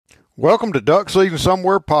Welcome to Duck Season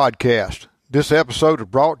Somewhere podcast. This episode is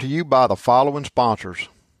brought to you by the following sponsors.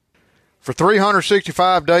 For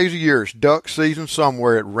 365 days a year, it's duck season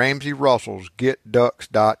somewhere at Ramsey Russell's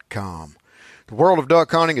GetDucks.com. The world of duck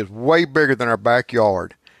hunting is way bigger than our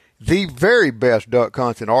backyard. The very best duck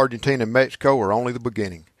hunts in Argentina and Mexico are only the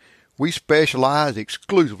beginning. We specialize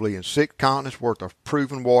exclusively in 6 continents worth of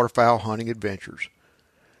proven waterfowl hunting adventures.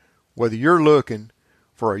 Whether you're looking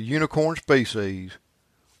for a unicorn species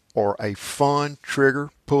or a fun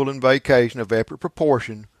trigger-pulling vacation of epic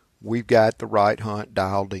proportion, we've got the right hunt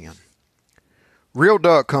dialed in. Real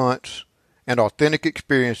duck hunts and authentic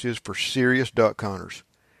experiences for serious duck hunters.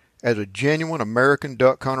 As a genuine American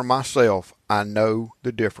duck hunter myself, I know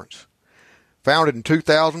the difference. Founded in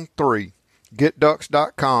 2003,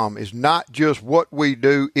 GetDucks.com is not just what we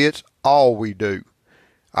do, it's all we do.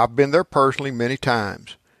 I've been there personally many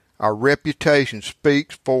times. Our reputation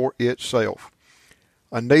speaks for itself.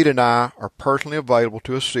 Anita and I are personally available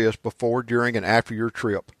to assist before, during, and after your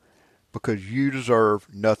trip because you deserve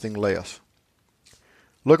nothing less.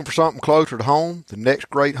 Looking for something closer to home? The next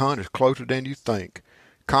great hunt is closer than you think.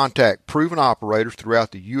 Contact proven operators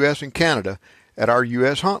throughout the U.S. and Canada at our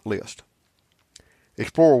U.S. hunt list.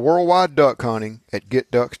 Explore worldwide duck hunting at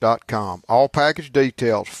GetDucks.com. All package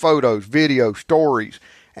details, photos, videos, stories,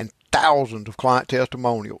 and thousands of client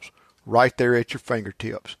testimonials right there at your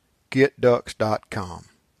fingertips. GetDucks.com.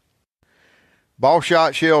 Ball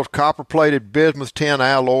Shot Shell's copper-plated bismuth tin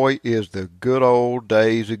alloy is the good old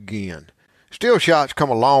days again. Steel shots come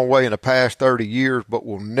a long way in the past 30 years, but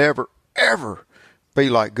will never, ever be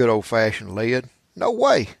like good old-fashioned lead. No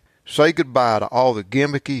way. Say goodbye to all the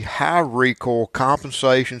gimmicky, high-recoil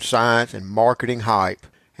compensation science and marketing hype,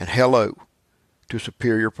 and hello to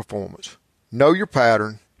superior performance. Know your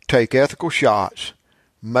pattern, take ethical shots,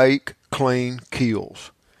 make clean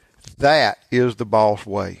kills. That is the boss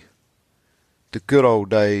way. The good old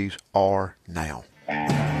days are now.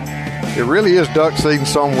 It really is duck season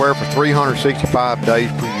somewhere for 365 days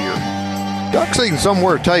per year. Duck season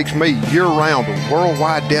somewhere takes me year-round to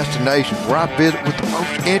worldwide destinations where I visit with the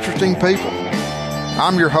most interesting people.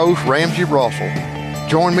 I'm your host, Ramsey Russell.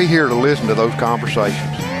 Join me here to listen to those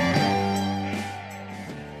conversations.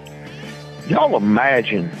 Y'all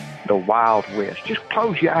imagine the Wild West. Just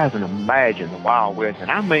close your eyes and imagine the Wild West.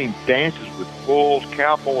 And I mean dances with bulls,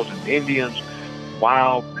 cowboys, and Indians.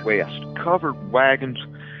 Wild West. Covered wagons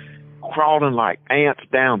crawling like ants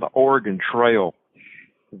down the Oregon Trail.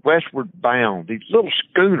 Westward bound. These little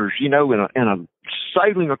schooners, in a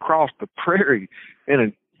sailing across the prairie in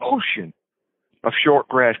an ocean of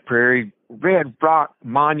shortgrass prairie. Red rock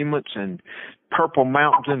monuments and purple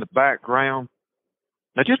mountains in the background.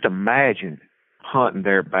 Now just imagine hunting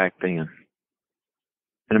there back then.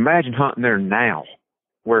 And imagine hunting there now,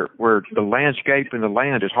 where the landscape and the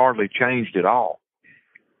land has hardly changed at all.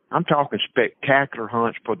 I'm talking spectacular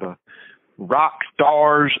hunts for the rock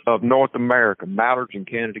stars of North America, mallards and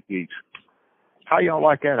Canada geese. How y'all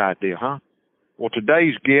like that idea, huh? Well,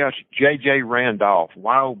 today's guest, JJ Randolph,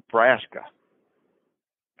 WyoBraska,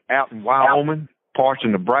 out in Wyoming, parts of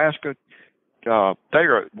Nebraska.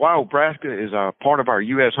 WyoBraska is a part of our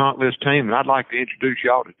U.S. Hunt List team, and I'd like to introduce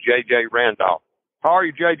y'all to JJ Randolph. How are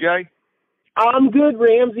you, JJ? I'm good,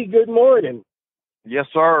 Ramsey. Good morning. Yes,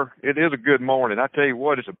 sir. It is a good morning. I tell you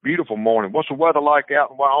what, it's a beautiful morning. What's the weather like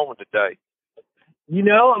out in Wyoming today?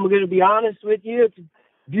 I'm going to be honest with you. It's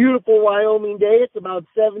a beautiful Wyoming day. It's about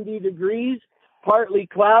 70 degrees, partly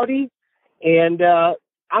cloudy, and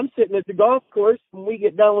I'm sitting at the golf course. When we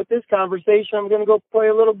get done with this conversation, I'm going to go play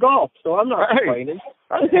a little golf, so I'm not complaining.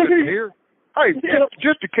 That's good to hear. Hey,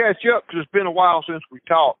 just to catch up, because it's been a while since we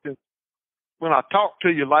talked. When I talked to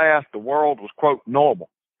you last, the world was, quote, normal.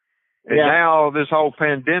 And now this whole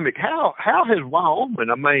pandemic, how has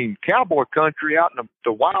Wyoming, cowboy country out in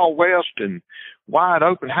the Wild West and wide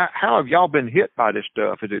open, how have y'all been hit by this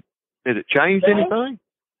stuff? Has it changed anything?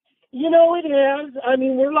 It has.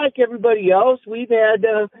 We're like everybody else. We've had,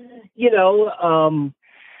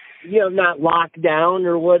 not locked down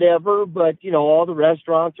or whatever, but, all the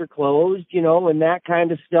restaurants are closed, and that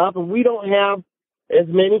kind of stuff. And we don't have as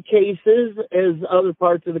many cases as other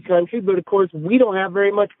parts of the country, but of course we don't have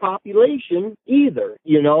very much population either,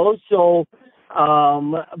 so,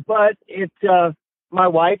 but it's, my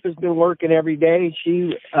wife has been working every day.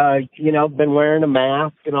 She, been wearing a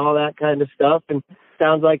mask and all that kind of stuff, and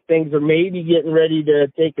sounds like things are maybe getting ready to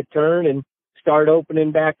take a turn and start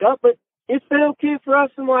opening back up, but it's been okay for us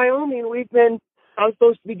in Wyoming. I'm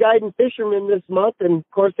supposed to be guiding fishermen this month, and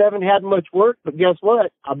of course haven't had much work, but guess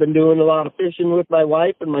what? I've been doing a lot of fishing with my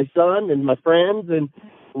wife and my son and my friends, and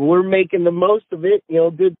we're making the most of it.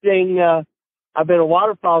 Good thing I've been a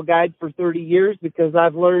waterfowl guide for 30 years because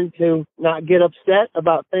I've learned to not get upset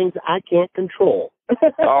about things I can't control.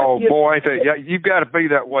 Oh, boy, you've got to be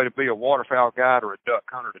that way to be a waterfowl guide or a duck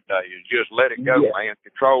hunter today. Is just let it go, man.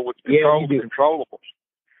 Control the controllables.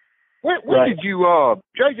 When did you,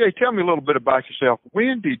 JJ, tell me a little bit about yourself.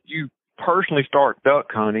 When did you personally start duck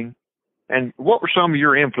hunting, and what were some of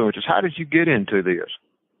your influences? How did you get into this?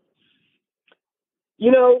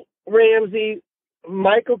 You know, Ramsey,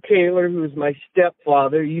 Michael Kaler, who's my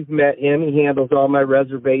stepfather, you've met him. He handles all my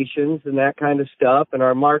reservations and that kind of stuff and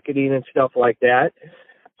our marketing and stuff like that.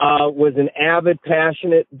 Was an avid,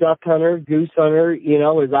 passionate duck hunter, goose hunter, you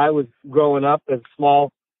know, as I was growing up as a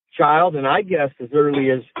small child. And I guess as early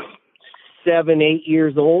as 7, 8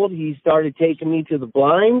 years old, he started taking me to the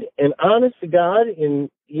blind. And honest to God, and,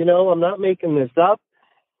 you know, I'm not making this up,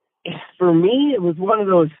 for me, it was one of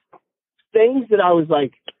those things that I was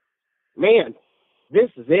like, man, this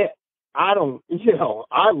is it. I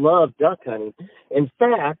love duck hunting. In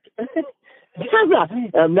fact,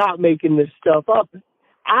 I'm not making this stuff up.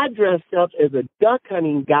 I dressed up as a duck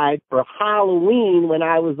hunting guide for Halloween when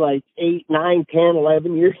I was like 8, 9, 10,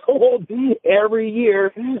 11 years old. Every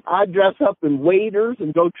year, I'd dress up in waders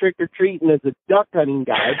and go trick-or-treating as a duck hunting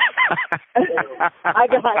guide.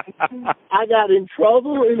 I got in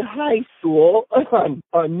trouble in high school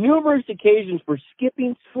on numerous occasions for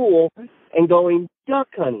skipping school and going duck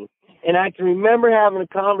hunting. And I can remember having a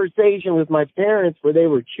conversation with my parents where they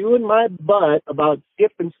were chewing my butt about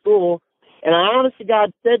skipping school. And I honest to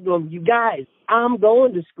God said to them, you guys, I'm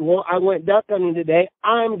going to school. I went duck hunting today.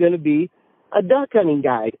 I'm going to be a duck hunting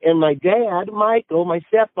guide. And my dad, Michael, my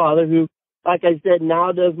stepfather, who, like I said,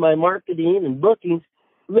 now does my marketing and bookings,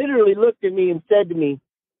 literally looked at me and said to me,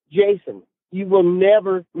 Jason, you will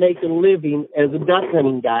never make a living as a duck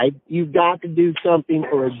hunting guide. You've got to do something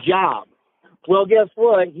for a job. Well, guess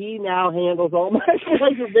what? He now handles all my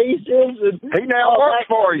reservations. And he now works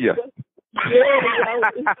for you.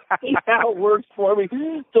 Yeah, he now works for me.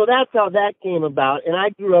 So that's how that came about. And I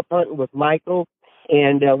grew up hunting with Michael,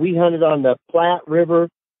 and we hunted on the Platte River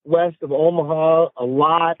west of Omaha a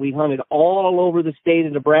lot. We hunted all over the state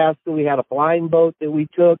of Nebraska. We had a blind boat that we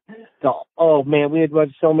took. So, oh, man, we had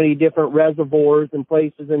went to so many different reservoirs and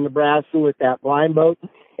places in Nebraska with that blind boat.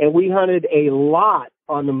 And we hunted a lot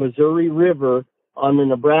on the Missouri River on the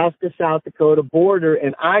Nebraska-South Dakota border.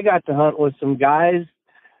 And I got to hunt with some guys.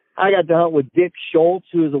 I got to hunt with Dick Schultz,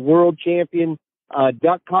 who is a world champion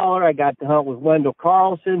duck caller. I got to hunt with Wendell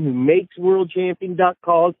Carlson, who makes world champion duck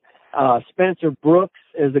calls. Spencer Brooks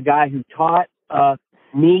is a guy who taught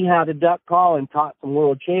me how to duck call and taught some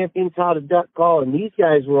world champions how to duck call. And these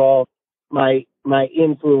guys were all my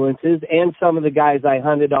influences, and some of the guys I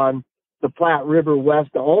hunted on the Platte River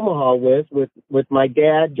west of Omaha with my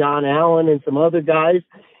dad, John Allen, and some other guys.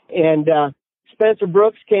 And Spencer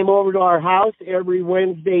Brooks came over to our house every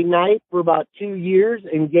Wednesday night for about 2 years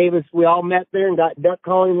and we all met there and got duck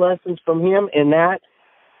calling lessons from him. And that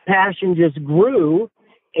passion just grew.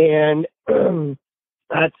 And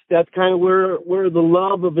that's kind of where the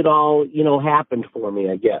love of it all, you know, happened for me,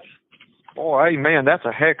 I guess. Boy, hey man, that's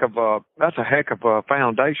a heck of a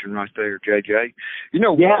foundation right there, JJ. You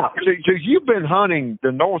know, yeah. So you've been hunting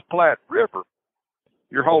the North Platte River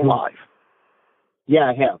your whole life. Yeah,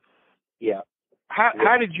 I have. Yeah.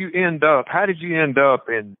 How did you end up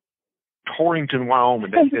in Torrington,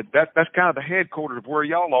 Wyoming? That's kind of the headquarters of where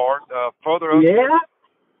y'all are. Further up. Yeah.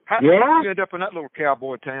 How did you end up in that little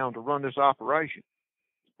cowboy town to run this operation?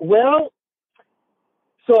 Well,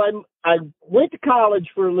 so I went to college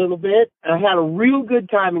for a little bit. I had a real good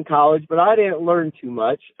time in college, but I didn't learn too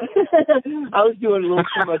much. I was doing a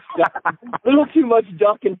little too much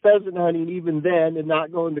duck and pheasant hunting even then, and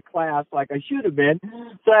not going to class like I should have been.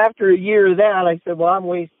 So after a year of that, I said, well, I'm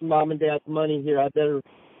wasting mom and dad's money here. I better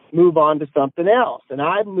move on to something else. And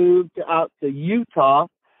I moved out to Utah.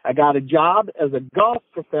 I got a job as a golf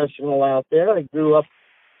professional out there. I grew up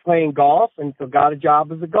playing golf, and so got a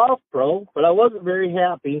job as a golf pro, but I wasn't very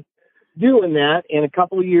happy doing that. And a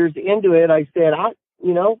couple of years into it, I said, I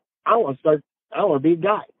want to be a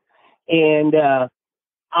guide. And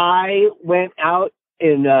I went out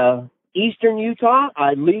in eastern Utah.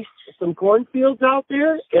 I leased some cornfields out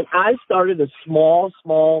there, and I started a small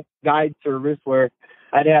guide service where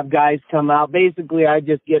I'd have guys come out. Basically, I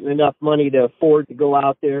just getting enough money to afford to go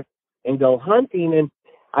out there and go hunting. And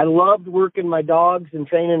I loved working my dogs and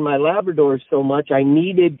training my Labradors so much. I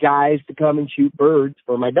needed guys to come and shoot birds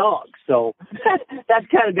for my dogs. So that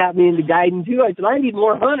kind of got me into guiding too. I said, I need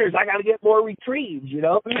more hunters. I got to get more retrieves, you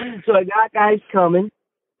know? So I got guys coming.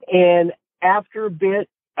 And after a bit,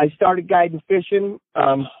 I started guiding fishing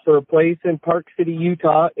for a place in Park City,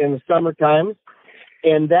 Utah in the summertime.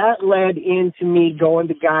 And that led into me going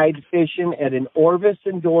to guide fishing at an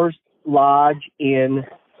Orvis-endorsed lodge in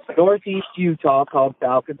northeast Utah called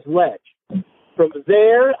Falcon's Ledge. From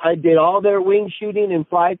there, I did all their wing shooting and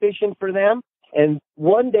fly fishing for them. And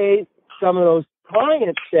one day, some of those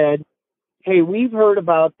clients said, hey, we've heard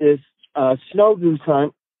about this snow goose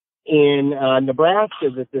hunt in Nebraska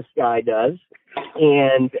that this guy does.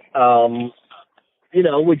 And,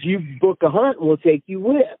 would you book a hunt and we'll take you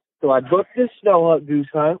with? So I booked this snow goose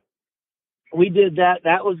hunt. We did that.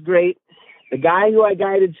 That was great. The guy who I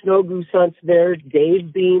guided snow goose hunts there,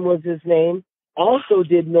 Dave Beam was his name, also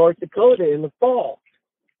did North Dakota in the fall.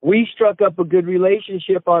 We struck up a good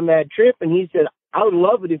relationship on that trip, and he said, I would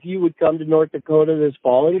love it if you would come to North Dakota this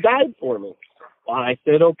fall and guide for me. Well, I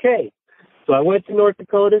said, okay. So I went to North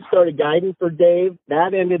Dakota, started guiding for Dave. I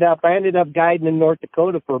ended up guiding in North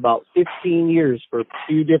Dakota for about 15 years for a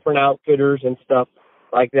few different outfitters and stuff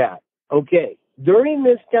like that. Okay. During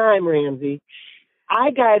this time, Ramsey,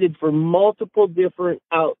 I guided for multiple different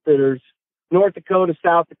outfitters, North Dakota,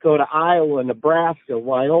 South Dakota, Iowa, Nebraska,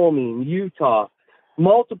 Wyoming, Utah,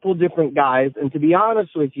 multiple different guys. And to be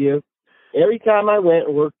honest with you, every time I went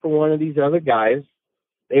and worked for one of these other guys,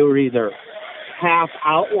 they were either half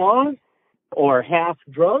outlaws or half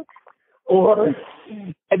drunk,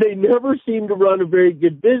 and they never seemed to run a very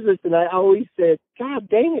good business. And I always said, God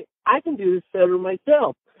dang it, I can do this better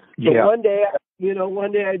myself. So one day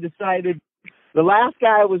I decided the last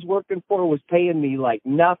guy I was working for was paying me like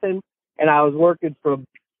nothing. And I was working from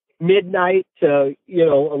midnight to,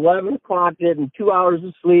 11 o'clock, getting 2 hours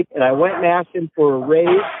of sleep. And I went and asked him for a raise.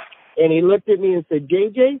 And he looked at me and said,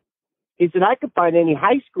 JJ, he said, I could find any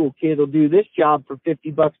high school kid who'll do this job for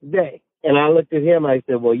 $50 a day. And I looked at him. I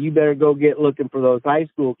said, well, you better go get looking for those high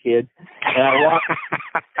school kids. And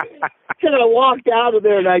I walked out of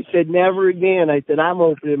there and I said, never again. I said, I'm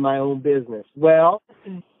opening my own business. Well,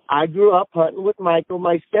 I grew up hunting with Michael,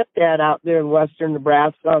 my stepdad, out there in western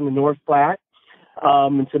Nebraska on the North Platte,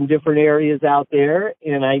 and some different areas out there.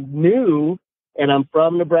 And I knew, and I'm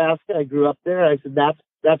from Nebraska. I grew up there. I said,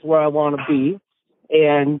 that's where I want to be.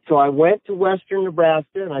 And so I went to western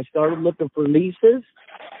Nebraska and I started looking for leases.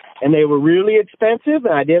 And they were really expensive,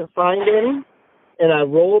 and I didn't find any. And I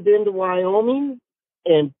rolled into Wyoming,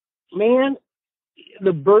 and, man,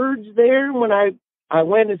 the birds there, when I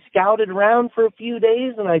went and scouted around for a few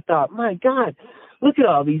days, and I thought, my God, look at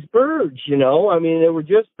all these birds, I mean, there were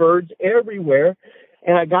just birds everywhere.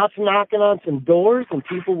 And I got to knocking on some doors, and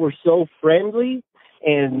people were so friendly.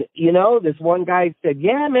 And, this one guy said,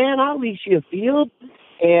 yeah, man, I'll lease you a field.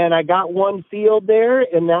 And I got one field there,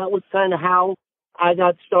 and that was kind of how I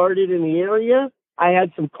got started in the area. I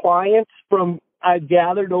had some clients I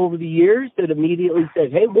gathered over the years that immediately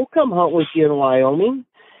said, hey, we'll come hunt with you in Wyoming.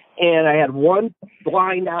 And I had one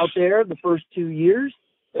blind out there the first 2 years.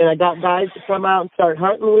 And I got guys to come out and start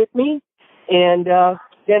hunting with me. And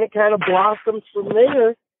then it kind of blossomed from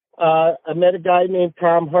there. I met a guy named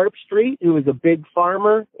Tom Harpstreet, who was a big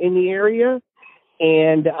farmer in the area.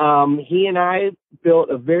 And he and I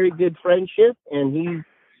built a very good friendship. And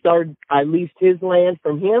I leased his land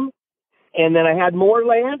from him, and then I had more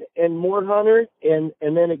land and more hunters, and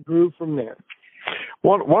then it grew from there.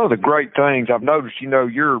 One of the great things I've noticed,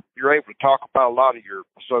 you're able to talk about a lot of your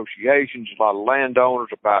associations, a lot of landowners,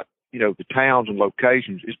 about the towns and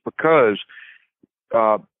locations, is because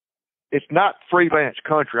it's not freelance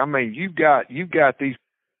country. I mean, you've got these.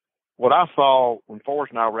 What I saw when Forrest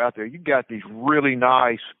and I were out there, you've got these really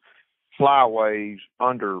nice flyways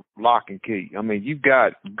under lock and key. I mean, you've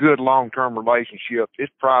got good long-term relationships.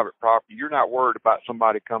 It's private property. You're not worried about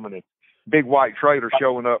somebody coming in big white trailer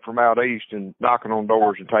showing up from out east and knocking on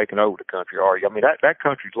doors and taking over the country, are you? I mean, that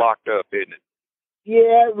country's locked up, isn't it?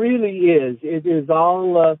 Yeah, it really is. It is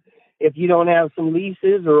all, if you don't have some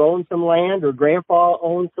leases or own some land, or grandpa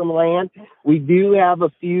owns some land, we do have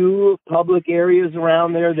a few public areas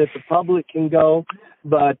around there that the public can go,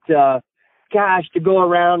 but, gosh, to go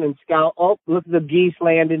around and scout, oh, look, the geese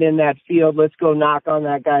landed in that field, let's go knock on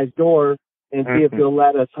that guy's door and see if he'll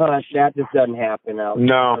let us hunt. That just doesn't happen out in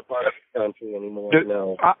the part of the country anymore.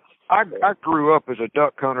 No. I grew up as a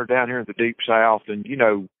duck hunter down here in the deep south, and,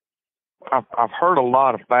 I've heard a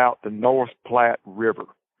lot about the North Platte River.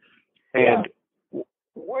 And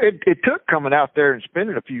it took coming out there and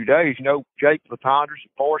spending a few days. Jake Latondras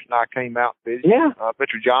and Forrest and I came out and visited. Yeah.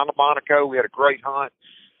 Mr. John LaMonaco, we had a great hunt.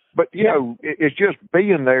 But, it's just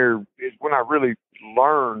being there is when I really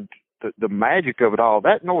learned the magic of it all.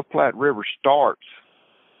 That North Platte River starts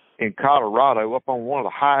in Colorado up on one of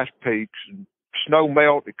the highest peaks. And snow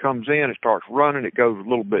melt, it comes in, it starts running, it goes a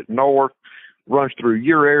little bit north, runs through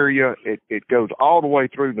your area, it goes all the way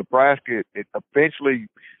through Nebraska. It eventually,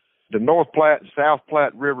 the North Platte and South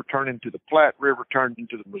Platte River turn into the Platte River, turned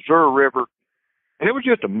into the Missouri River. And it was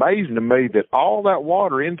just amazing to me that all that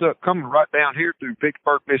water ends up coming right down here through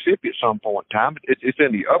Vicksburg, Mississippi at some point in time. It's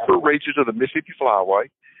in the upper reaches of the Mississippi Flyway,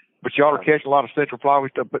 but y'all are catching a lot of Central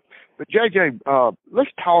Flyway stuff. But JJ,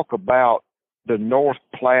 let's talk about the North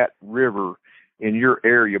Platte River in your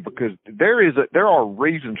area, because there are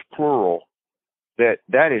reasons, plural,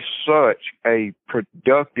 that is such a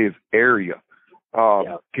productive area.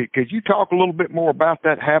 Could you talk a little bit more about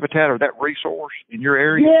that habitat or that resource in your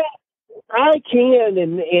area? Yeah, I can,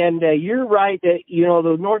 and you're right that, you know,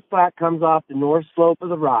 the North Platte comes off the north slope of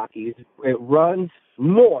the Rockies. It runs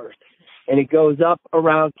north, and it goes up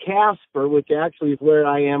around Casper, which actually is where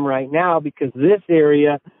I am right now, because this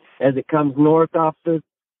area, as it comes north off the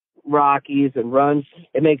Rockies and runs,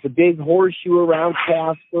 it makes a big horseshoe around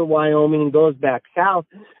Casper, Wyoming, and goes back south.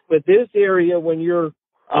 But this area, when you're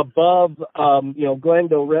above,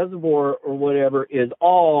 Glendale Reservoir or whatever,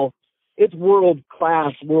 it's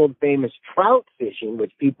world-class, world-famous trout fishing,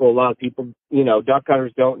 which a lot of people, duck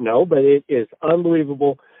hunters don't know, but it is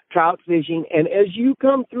unbelievable trout fishing. And as you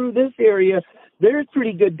come through this area, there's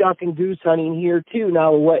pretty good duck and goose hunting here, too.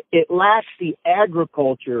 Now, it lacks the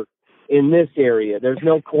agriculture in this area. There's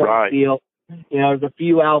no cornfield. Right. There's a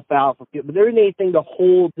few alfalfa fields, but there isn't anything to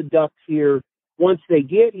hold the ducks here once they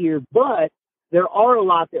get here. But there are a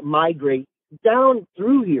lot that migrate down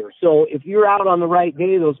through here. So if you're out on the right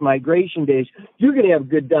day, those migration days, you're going to have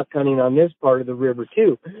good duck hunting on this part of the river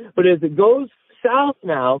too. But as it goes south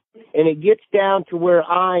now and it gets down to where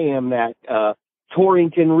I am, that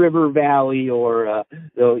Torrington River Valley or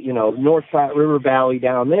North Platte River Valley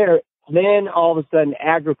down there, then all of a sudden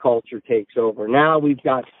agriculture takes over. Now we've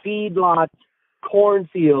got feedlots,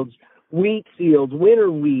 cornfields, wheat fields,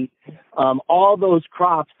 winter wheat, all those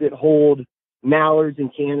crops that hold mallards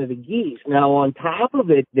and Canada geese. Now, on top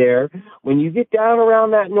of it there, when you get down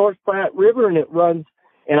around that North Platte River and it runs,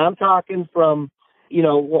 and I'm talking from,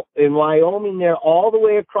 in Wyoming there, all the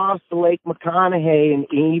way across to Lake McConaughey and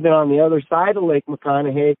even on the other side of Lake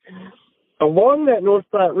McConaughey, along that North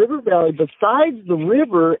Platte River Valley, besides the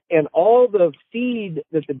river and all the feed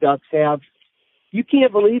that the ducks have, you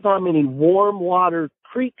can't believe how many warm water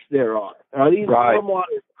creeks there are. Now, these warm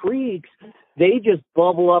water creeks, they just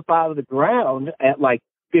bubble up out of the ground at like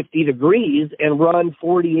 50 degrees and run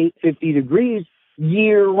 48, 50 degrees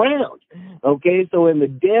year round. Okay, so in the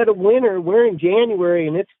dead of winter, we're in January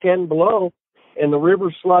and it's 10 below and the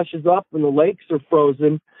river slushes up and the lakes are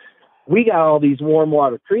frozen. We got all these warm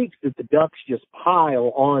water creeks that the ducks just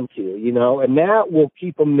pile onto, and that will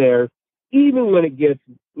keep them there even when it gets,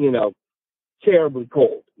 terribly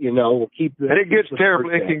cold. We'll keep the. And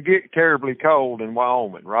it can get terribly cold in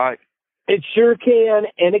Wyoming, right? It sure can,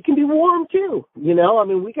 and it can be warm too. We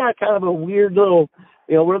got kind of a weird little,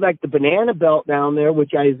 we're like the banana belt down there,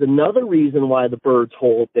 which is another reason why the birds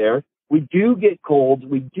hold there. We do get colds,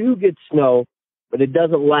 we do get snow, but it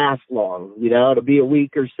doesn't last long. It'll be a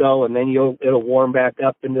week or so, and then it'll warm back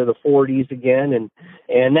up into the 40s again,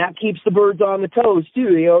 and that keeps the birds on the toes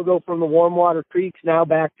too. They'll go from the warm water creeks now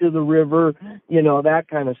back to the river, that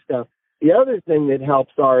kind of stuff. The other thing that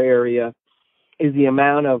helps our area is the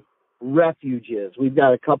amount of refuges. We've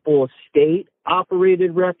got a couple of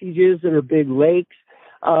state-operated refuges that are big lakes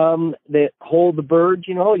that hold the birds.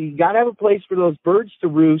 You got to have a place for those birds to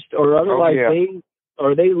roost, or otherwise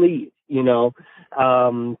they leave.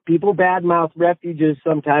 People badmouth refuges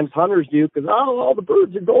sometimes. Hunters do because all the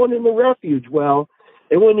birds are going in the refuge. Well,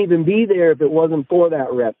 they wouldn't even be there if it wasn't for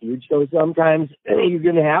that refuge. So sometimes you're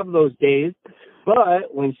going to have those days. But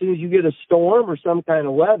as soon as you get a storm or some kind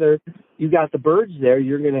of weather, you got the birds there,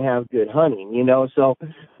 you're going to have good hunting, So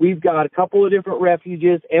we've got a couple of different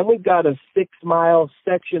refuges, and we've got a 6-mile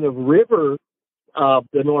section of river,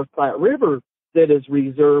 the North Platte River, that is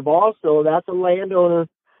reserve also. That's a landowner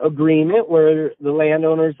agreement where the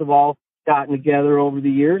landowners have all gotten together over the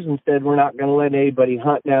years and said, we're not going to let anybody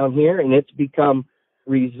hunt down here, and it's become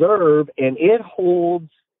reserve, and it holds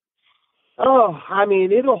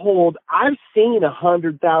it'll hold, I've seen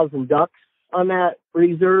 100,000 ducks on that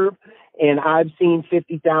reserve, and I've seen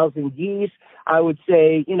 50,000 geese. I would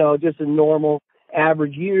say, just a normal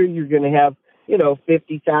average year, you're going to have,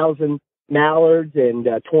 50,000 mallards and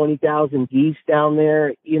 20,000 geese down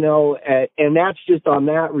there, and that's just on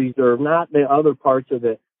that reserve, not the other parts of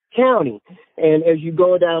the county. And as you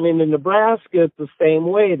go down into Nebraska, it's the same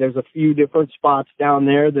way. There's a few different spots down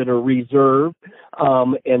there that are reserved,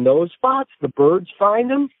 and those spots, the birds find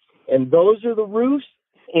them, and those are the roosts,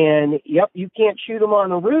 And, yep, you can't shoot them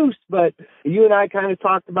on a roost, but you and I kind of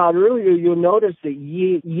talked about earlier, you'll notice that,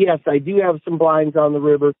 yes, I do have some blinds on the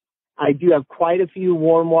river. I do have quite a few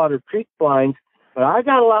warm water creek blinds, but I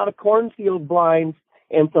got a lot of cornfield blinds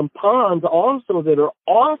and some ponds also that are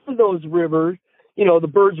off of those rivers. You know, the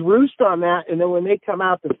birds roost on that, and then when they come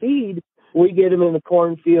out to feed, we get them in the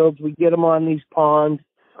cornfields, we get them on these ponds,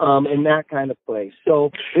 and that kind of place. So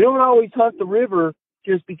we don't always hunt the river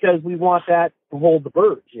just because we want that to hold the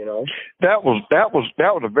birds, you know. That was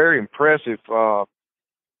a very impressive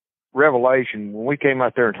revelation when we came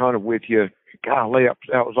out there and hunted with you. Golly,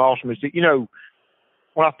 that was awesome. You know,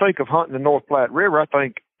 when I think of hunting the North Platte River, I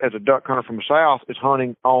think as a duck hunter from the south is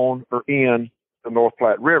hunting on or in the North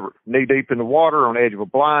Platte River, knee deep in the water, on the edge of a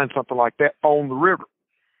blind, something like that, on the river.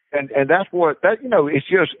 And that's what that, you know, it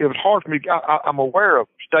was hard for me. I'm aware of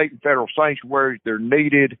state and federal sanctuaries. They're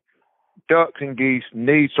needed. Ducks and geese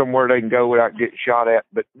need somewhere they can go without getting shot at.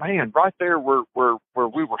 But man, right there where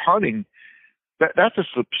we were hunting, that's a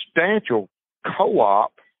substantial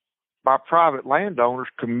co-op by private landowners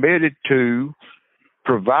committed to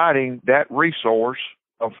providing that resource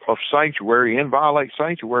of sanctuary, inviolate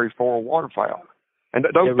sanctuary for a waterfowl. And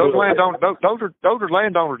those landowners, those are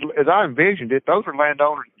landowners, as I envisioned it, those are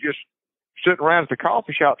landowners just sitting around at the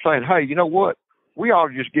coffee shop saying, hey, you know what? We ought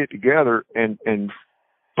to just get together and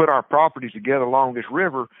put our properties together along this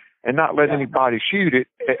river and not let anybody shoot it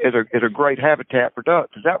as a great habitat for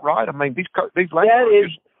ducks. Is that right? I mean, these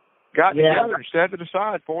landowners just got together and set it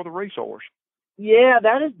aside for the resource. Yeah,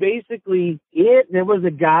 that is basically it. There was a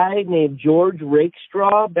guy named George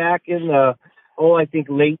Rakestraw back in the, I think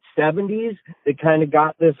late 70s that kind of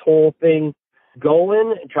got this whole thing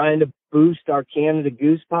going, trying to boost our Canada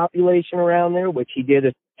goose population around there, which he did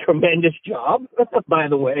a tremendous job, by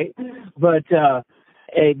the way. But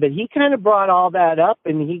he kind of brought all that up,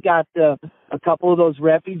 and he got a couple of those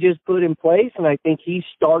refuges put in place, and I think he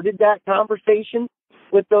started that conversation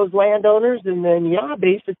with those landowners. And then,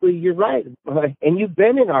 basically, you're right. And you've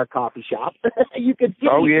been in our coffee shop. You could see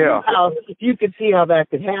you could see how that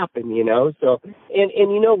could happen, you know. So,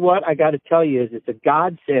 and you know what I got to tell you is it's a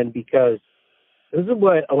godsend, because this is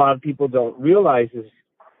what a lot of people don't realize is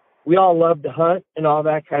we all love to hunt and all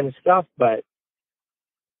that kind of stuff, but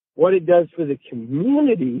what it does for the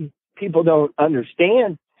community, people don't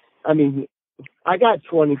understand. I mean, I got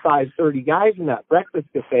 25, 30 guys in that breakfast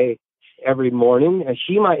cafe every morning, and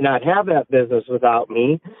she might not have that business without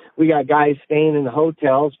me. We got guys staying in the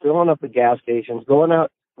hotels, filling up the gas stations, going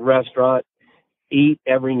out to the restaurant, eat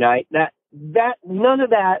every night. That none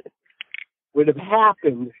of that would have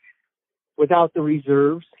happened without the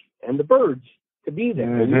reserves and the birds to be there.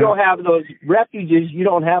 Mm-hmm. You don't have those refuges, you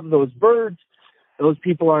don't have those birds, those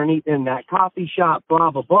people aren't eating in that coffee shop,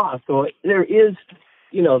 blah, blah, blah. So there is,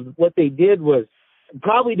 you know, what they did was,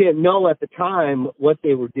 probably didn't know at the time what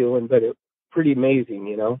they were doing, but it's pretty amazing,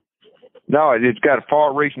 you know. No, it's got a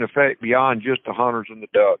far-reaching effect beyond just the hunters and the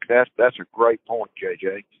ducks. That's a great point,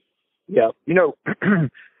 JJ. Yeah. You know,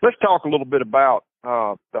 let's talk a little bit about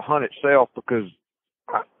the hunt itself, because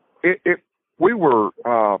we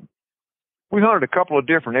hunted a couple of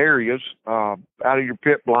different areas out of your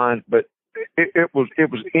pit blinds, but it was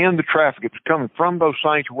in the traffic. It was coming from those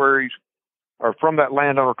sanctuaries or from that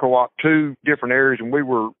landowner co-op to different areas, and we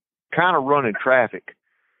were kind of running traffic.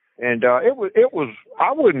 And it was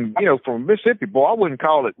I wouldn't, you know, from a Mississippi boy, I wouldn't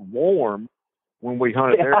call it warm when we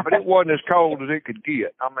hunted there, but it wasn't as cold as it could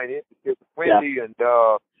get. I mean, it was windy and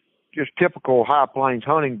just typical high plains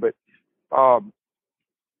hunting. But talk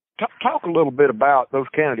a little bit about those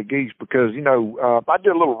Canada geese, because, you know, I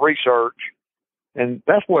did a little research, and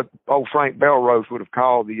that's what old Frank Belrose would have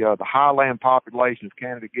called the highland population of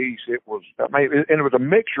Canada geese. It was, and it was a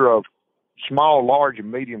mixture of small, large,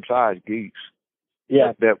 and medium-sized geese.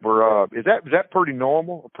 Yeah, that were. Is that pretty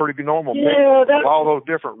normal? A pretty normal mix of all those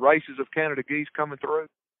different races of Canada geese coming through?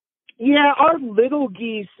 Yeah, our little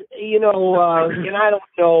geese, you know, and I don't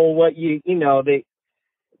know what you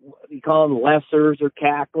call them, lessers or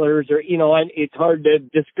cacklers, or, you know, and it's hard to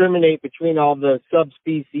discriminate between all the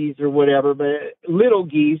subspecies or whatever, but little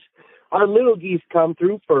geese, our little geese come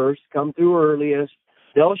through first, come through earliest.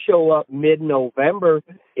 They'll show up mid-November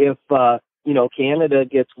if, you know, Canada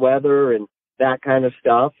gets weather and that kind of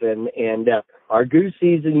stuff. And our goose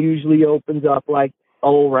season usually opens up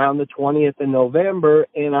around the 20th of November.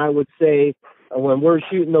 And I would say when we're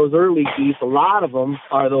shooting those early geese, a lot of them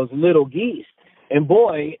are those little geese. And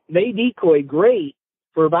boy, they decoy great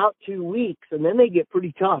for about 2 weeks, and then they get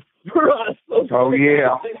pretty tough for us. Oh,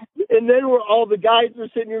 yeah. And then all the guys are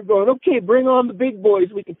sitting here going, okay, bring on the big boys.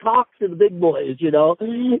 We can talk to the big boys, you know.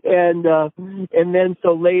 And then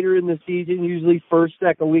so later in the season, usually first,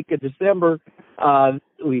 second week of December, I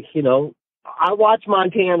watch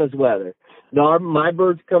Montana's weather. Now, my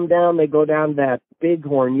birds come down, they go down that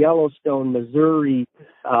Bighorn, Yellowstone, Missouri,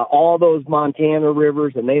 all those Montana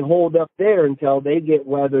rivers, and they hold up there until they get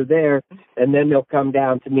weather there, and then they'll come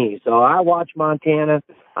down to me. So I watch Montana.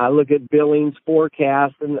 I look at Billings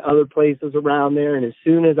forecast and other places around there, and as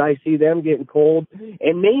soon as I see them getting cold,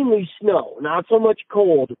 and mainly snow, not so much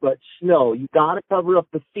cold, but snow, you got to cover up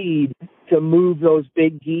the feed to move those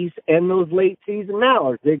big geese and those late season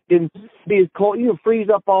mallards. It can be as cold, you can freeze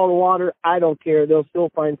up all the water. I don't care. They'll still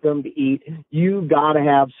find something to eat. You got to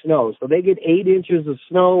have snow. So they get 8 inches of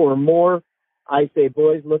snow or more. I say,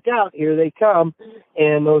 boys, look out. Here they come.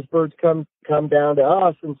 And those birds come down to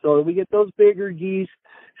us. And so we get those bigger geese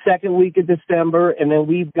second week of December, and then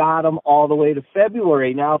we've got them all the way to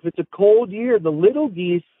February. Now, if it's a cold year, the little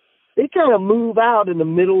geese, they kind of move out in the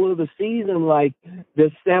middle of the season, like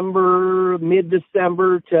December,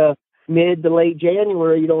 mid-December to mid to late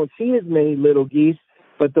January. You don't see as many little geese,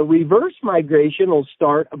 but the reverse migration will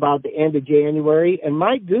start about the end of January, and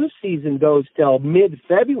my goose season goes till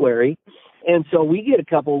mid-February, and so we get a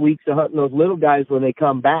couple of weeks of hunting those little guys when they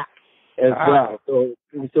come back as well. So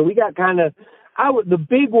we got kind of, the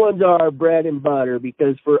big ones are our bread and butter,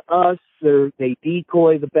 because for us, they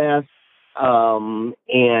decoy the best. You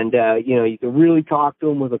can really talk to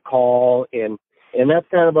them with a call, and that's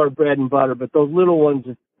kind of our bread and butter. But those little ones,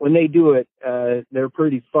 when they do it, they're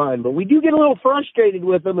pretty fun. But we do get a little frustrated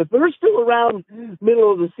with them. If they're still around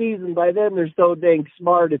middle of the season, by then they're so dang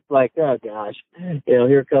smart, it's like, oh gosh,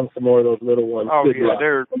 here comes some more of those little ones. Oh, Good yeah, luck.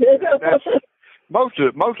 most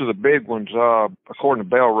of the big ones, according to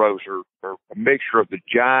Belrose, are a mixture of the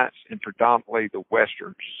giants and predominantly the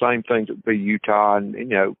westerns. Same things that would be Utah, and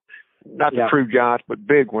not the true giants, but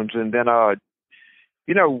big ones. And then,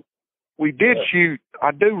 we did shoot.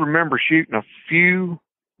 I do remember shooting a few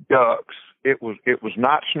ducks. It was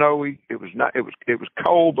not snowy. It was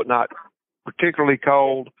cold, but not particularly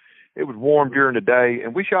cold. It was warm during the day,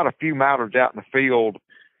 and we shot a few mallards out in the field.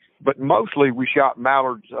 But mostly we shot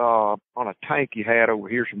mallards on a tank you had over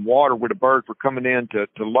here, some water where the birds were coming in to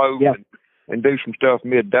load and do some stuff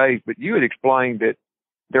midday. But you had explained that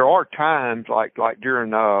there are times like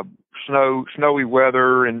during snowy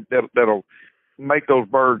weather, and that'll make those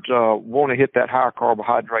birds want to hit that high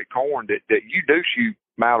carbohydrate corn, that you do shoot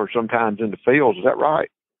mallards sometimes in the fields. Is that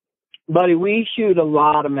right? Buddy, we shoot a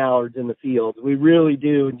lot of mallards in the fields. We really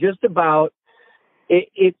do. Just about,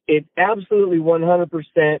 it absolutely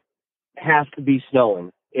 100% has to be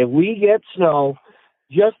snowing. If we get snow,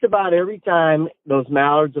 just about every time those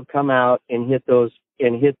mallards will come out and hit those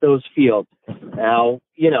fields. Now,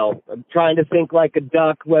 I'm trying to think like a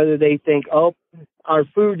duck, whether they think, oh, our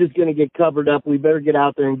food is going to get covered up, we better get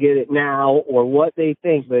out there and get it now, or what they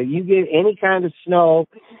think. But you get any kind of snow,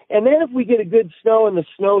 and then if we get a good snow and the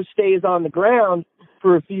snow stays on the ground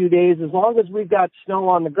for a few days, as long as we've got snow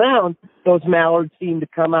on the ground, those mallards seem to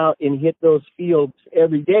come out and hit those fields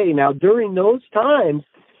every day. Now, during those times,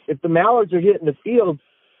 if the mallards are hitting the fields,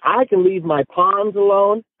 I can leave my ponds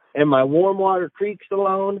alone and my warm water creeks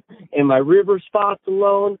alone and my river spots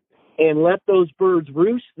alone and let those birds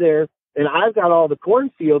roost there. And I've got all the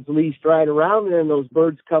cornfields leased right around there, and those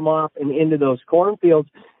birds come off and into those cornfields,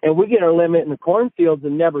 and we get our limit in the cornfields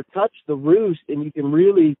and never touch the roost, and you can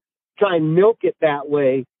really try and milk it that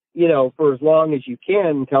way, for as long as you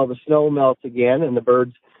can until the snow melts again and the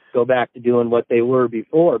birds go back to doing what they were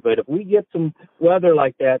before. But if we get some weather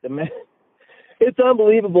like that, it's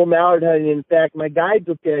unbelievable mallard hunting. In fact, my guides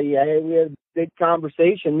will tell you, we had a big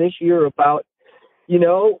conversation this year about,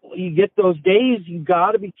 you get those days, you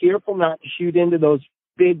got to be careful not to shoot into those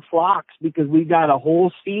big flocks, because we got a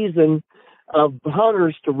whole season of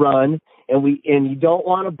hunters to run, and you don't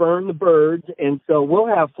want to burn the birds. And so we'll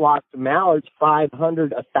have flocks of mallards,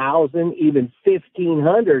 500, 1,000, even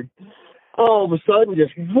 1,500. All of a sudden,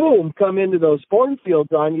 just boom, come into those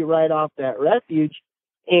cornfields on you right off that refuge.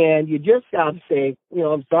 And you just got to say,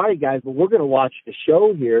 I'm sorry, guys, but we're going to watch the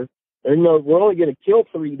show here. We're only going to kill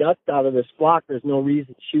 3 ducks out of this flock. There's no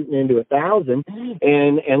reason shooting into 1,000,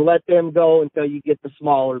 and let them go until you get the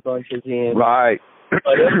smaller bunches in. Right.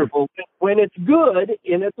 But when it's good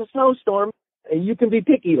and it's a snowstorm, you can be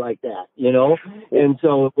picky like that, and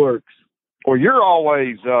so it works. Well, you're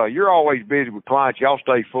always busy with clients. Y'all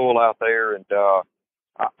stay full out there, and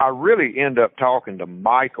I really end up talking to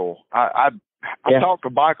Michael. I talk to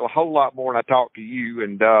Michael a whole lot more than I talk to you,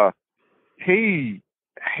 and he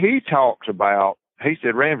talks about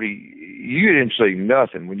Ramsey, you didn't see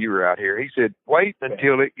nothing when you were out here. He said, wait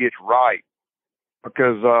until it gets right,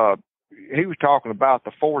 because he was talking about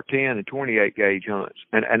the 410 and 28 gauge hunts,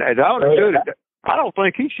 and as I understood it, I don't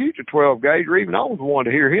think he shoots a 12 gauge or even I was one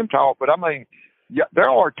to hear him talk. But I mean, there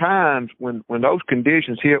are times when those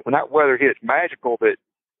conditions hit, when that weather hits magical, that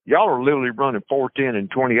y'all are literally running 410 and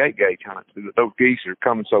 28 gauge hunts. Those geese are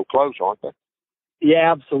coming so close, aren't they?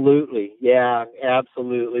 Yeah, absolutely. Yeah,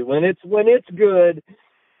 absolutely. When it's good,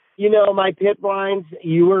 you know, my pit blinds,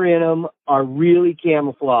 you were in them, are really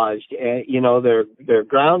camouflaged. You know, they're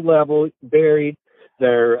ground level, buried.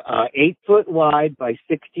 They're 8 foot wide by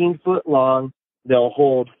 16 foot long. They'll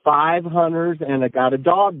hold 5 hunters, and I got a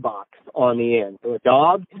dog box on the end. So a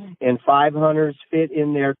dog and 5 hunters fit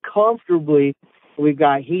in there comfortably. We've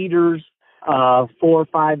got heaters, 4 or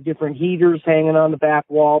 5 different heaters hanging on the back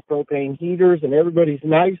wall, propane heaters, and everybody's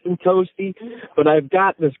nice and toasty. But I've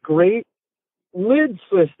got this great lid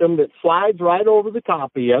system that slides right over the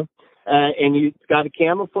top of you, and you've got a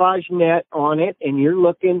camouflage net on it, and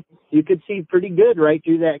you can see pretty good right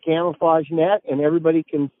through that camouflage net, and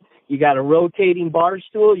you got a rotating bar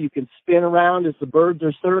stool. You can spin around as the birds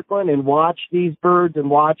are circling and watch these birds and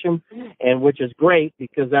watch them, and which is great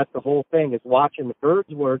because that's the whole thing, is watching the birds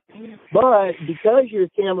work. But because you're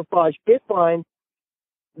camouflage pit blind,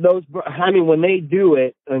 when they do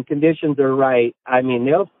it and conditions are right, I mean,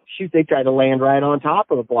 they try to land right on top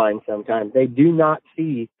of the blind sometimes. They do not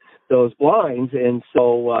see those blinds, and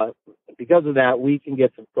so because of that, we can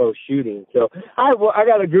get some close shooting. So I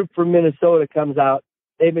got a group from Minnesota comes out.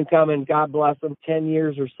 They've been coming, God bless them, 10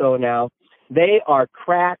 years or so now. They are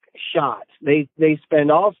crack shots. They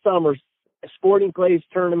spend all summer sporting clays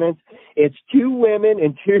tournaments. It's 2 women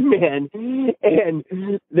and 2 men,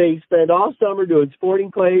 and they spend all summer doing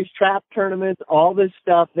sporting clays, trap tournaments, all this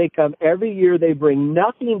stuff. They come every year. They bring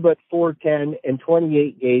nothing but 410 and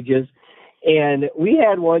 28 gauges. And we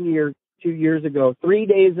had 2 years ago, 3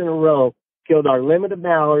 days in a row, killed our limited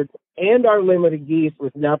mallards and our limited geese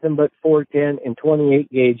with nothing but 410 and 28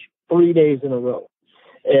 gauge 3 days in a row.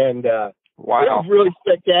 And wow, it was really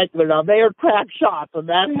spectacular. Now, they are crack shots, and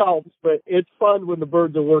that helps, but it's fun when the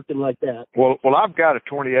birds are working like that. Well, I've got a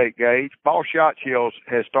 28 gauge. Ball Shot Shells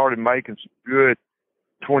has started making some good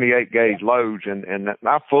 28 gauge loads, and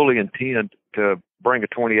I fully intend to bring a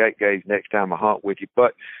 28 gauge next time I hunt with you.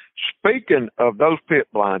 But speaking of those pit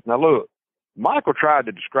blinds, now look, Michael tried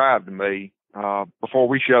to describe to me before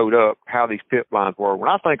we showed up how these pit blinds were. When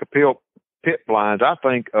I think of pit blinds, I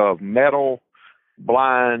think of metal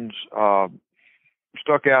blinds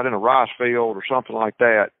stuck out in a rice field or something like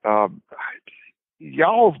that.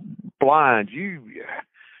 Y'all's blinds,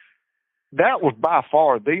 that was by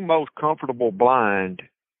far the most comfortable blind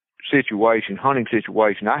hunting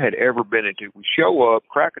situation I had ever been into. We show up,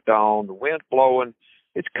 crack of dawn, the wind's blowing,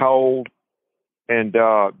 it's cold, and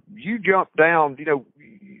you jump down. You know,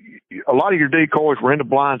 a lot of your decoys were in the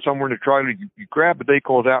blind somewhere in the trailer. You grab the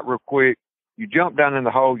decoys out real quick. You jump down in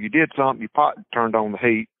the hole. You did something. You turned on the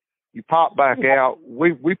heat. You pop back out.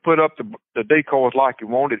 We put up the decoys like you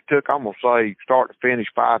wanted. It took, I'm going to say, start to finish,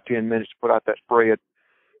 5-10 minutes to put out that spread.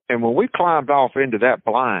 And when we climbed off into that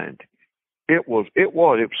blind, it was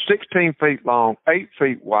 16 feet long, 8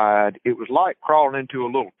 feet wide. It was like crawling into a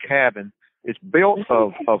little cabin. It's built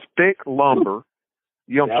of thick lumber.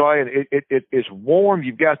 You know what I'm saying? It's warm.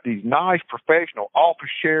 You've got these nice professional office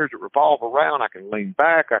chairs that revolve around. I can lean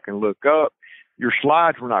back. I can look up. Your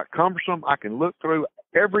slides were not cumbersome. I can look through.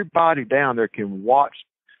 Everybody down there can watch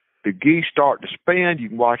the geese start to spin. You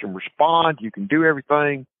can watch them respond. You can do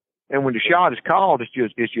everything. And when the shot is called, it's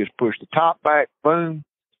just push the top back, boom,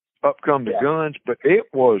 up come the guns. But it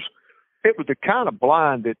was the kind of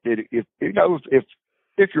blind that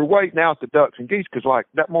if you're waiting out the ducks and geese, because like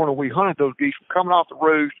that morning we hunted, those geese were coming off the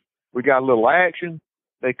roost. We got a little action.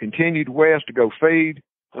 They continued west to go feed.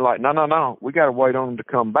 They're like, no, we got to wait on them to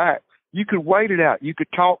come back. You could wait it out. You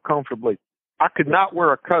could talk comfortably. I could not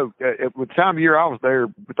wear a coat. With the time of year I was there,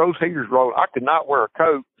 with those heaters rolling, I could not wear a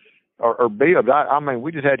coat or bibs. I mean,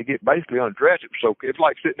 we just had to get basically undressed. It's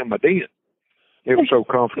like sitting in my den. It was so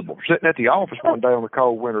comfortable. Sitting at the office one day on a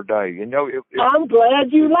cold winter day. You know, I'm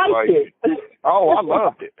glad you liked it. Oh, I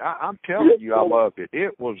loved it. I'm telling you, I loved it.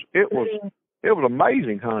 It was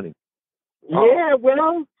amazing hunting. Yeah,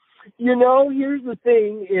 well, here's the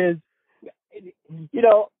thing is,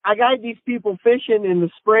 I got these people fishing in the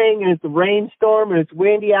spring and it's a rainstorm and it's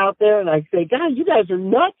windy out there, and I say, God, you guys are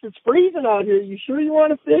nuts. It's freezing out here. You sure you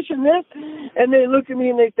want to fish in this? And they look at me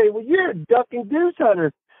and they say, well, you're a duck and goose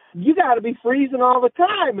hunter. You got to be freezing all the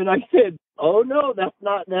time. And I said, oh, no, that's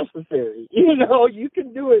not necessary. You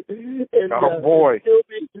can do it and boy.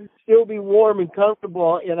 still be warm and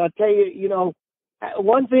comfortable. And I'll tell you, you know,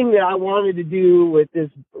 one thing that I wanted to do with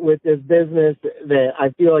this business that I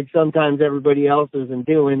feel like sometimes everybody else isn't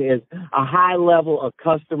doing is a high level of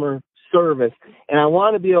customer service. And I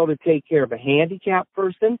want to be able to take care of a handicapped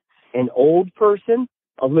person, an old person,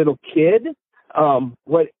 a little kid,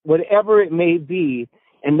 whatever it may be.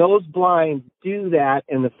 And those blinds do that.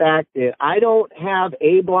 And the fact that I don't have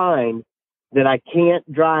a blind that I can't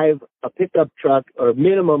drive a pickup truck or a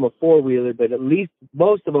minimum of four-wheeler, but at least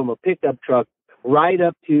most of them a pickup truck right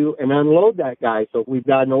up to and unload that guy. So if we've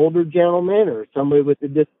got an older gentleman or somebody with a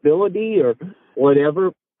disability or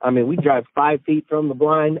whatever, I mean, we drive 5 feet from the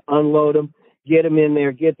blind, unload them, get them in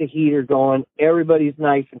there, get the heater going. Everybody's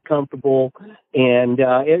nice and comfortable, and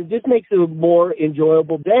it just makes it a more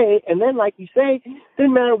enjoyable day. And then, like you say, it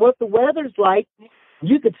doesn't matter what the weather's like,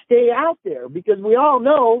 you could stay out there because we all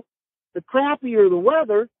know the crappier the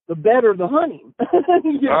weather, the better the hunting.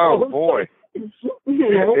 You know? Oh boy. You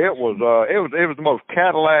know? It was the most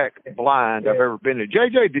Cadillac blind I've ever been to.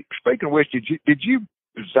 JJ, speaking of which, did you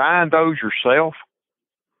design those yourself,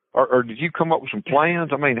 or did you come up with some plans?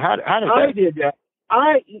 I mean, how did that? I did that.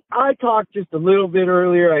 I talked just a little bit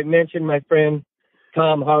earlier. I mentioned my friend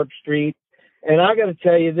Tom Harpstreet, and I got to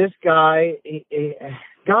tell you, this guy,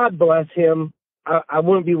 God bless him. I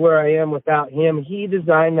wouldn't be where I am without him. He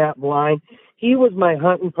designed that blind. He was my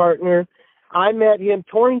hunting partner. I met him.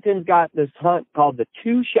 Torrington's got this hunt called the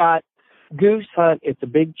Two-Shot Goose Hunt. It's a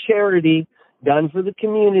big charity done for the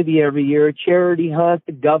community every year, a charity hunt.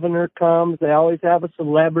 The governor comes. They always have a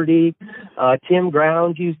celebrity. Tim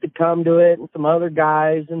Grounds used to come to it and some other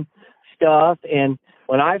guys and stuff. And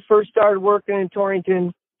when I first started working in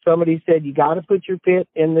Torrington, somebody said, you got to put your pit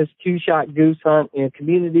in this Two-Shot Goose Hunt, and the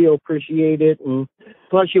community will appreciate it. And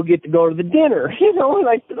plus you'll get to go to the dinner, you know. And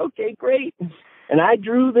I said, okay, great. And I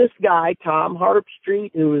drew this guy, Tom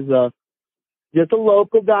Harpstreet, who is just a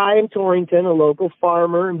local guy in Torrington, a local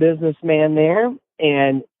farmer and businessman there.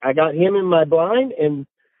 And I got him in my blind, and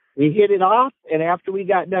we hit it off. And after we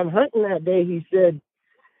got done hunting that day, he said,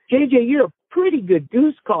 JJ, you're a pretty good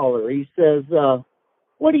goose caller. He says,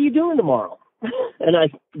 what are you doing tomorrow? And I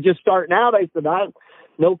just starting out, I said,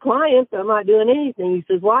 no clients. I'm not doing anything. He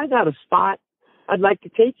says, well, I got a spot. I'd like to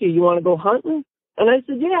take you. You want to go hunting? And I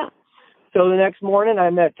said, yeah. So the next morning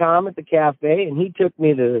I met Tom at the cafe, and he took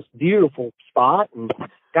me to this beautiful spot, and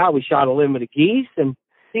God, we shot a limit of geese. And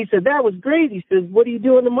he said, that was great. He says, what are you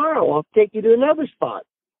doing tomorrow? I'll take you to another spot.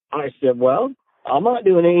 I said, well, I'm not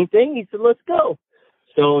doing anything. He said, let's go.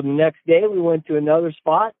 So the next day we went to another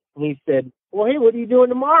spot, and he said, well, hey, what are you doing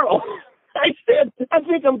tomorrow? I said, I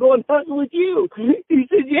think I'm going hunting with you. He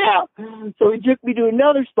said, yeah. So he took me to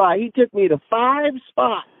another spot. He took me to 5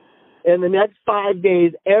 spots. And the next 5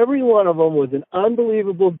 days, every one of them was an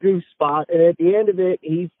unbelievable goose spot. And at the end of it,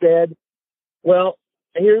 he said, well,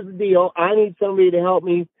 here's the deal. I need somebody to help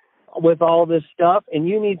me with all this stuff, and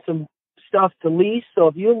you need some stuff to lease. So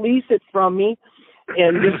if you lease it from me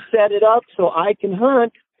and just set it up so I can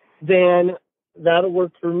hunt, then that'll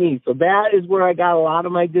work for me. So that is where I got a lot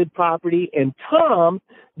of my good property. And Tom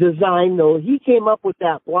designed, though, he came up with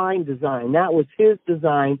that blind design. That was his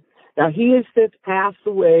design. Now, he has since passed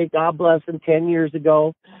away, God bless him, 10 years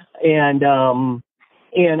ago, and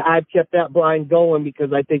I've kept that blind going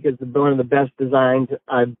because I think it's one of the best designs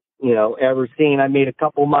I've, ever seen. I made a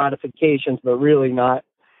couple modifications, but really not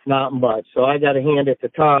much. So I got to hand it to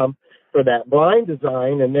Tom for that blind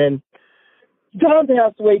design. And then Tom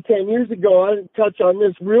passed away 10 years ago. I'll touch on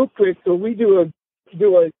this real quick. So we do a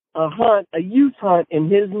hunt, a youth hunt in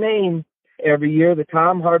his name every year, the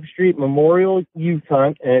Tom Harpstreet Memorial Youth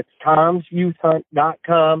Hunt, and it's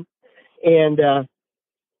tomsyouthhunt.com. And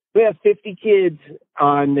we have 50 kids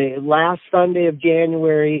on the last Sunday of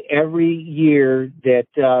January every year that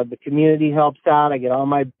the community helps out. I get all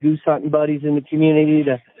my goose hunting buddies in the community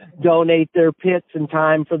to donate their pits and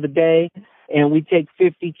time for the day. And we take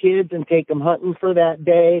 50 kids and take them hunting for that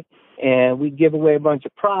day. And we give away a bunch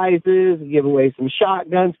of prizes. We give away some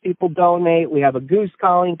shotguns people donate. We have a goose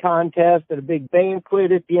calling contest and a big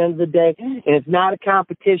banquet at the end of the day. And it's not a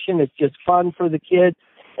competition. It's just fun for the kids.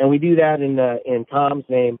 And we do that in Tom's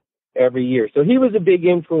name every year. So he was a big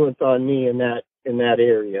influence on me in that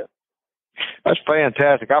area. That's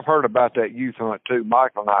fantastic. I've heard about that youth hunt too.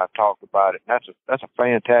 Michael and I have talked about it. That's a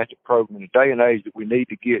fantastic program in the day and age that we need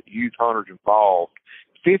to get youth hunters involved.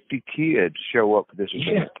 50 kids show up for this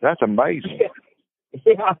event. Yeah. That's amazing.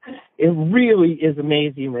 Yeah, it really is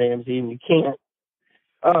amazing, Ramsey. And you can't.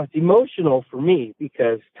 It's emotional for me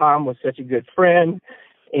because Tom was such a good friend,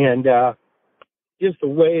 and just the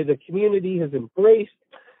way the community has embraced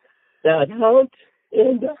that hunt.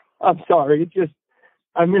 And I'm sorry,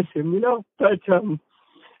 I miss him,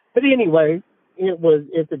 but anyway,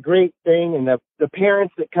 it's a great thing. And the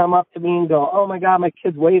parents that come up to me and go, "Oh my God, my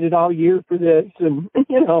kids waited all year for this." And,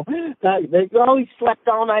 they always slept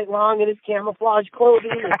all night long in his camouflage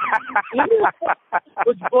clothing. And,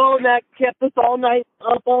 was kept us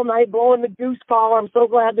up all night blowing the goose call. I'm so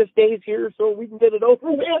glad this day's here so we can get it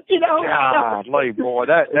over with, Golly, boy,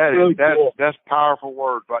 that's powerful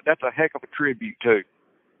word, but that's a heck of a tribute too.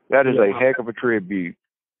 That is a heck of a tribute.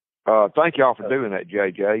 Thank y'all for doing that,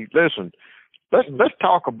 JJ. Listen, let's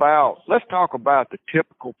talk about the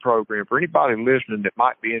typical program for anybody listening that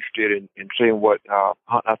might be interested in seeing what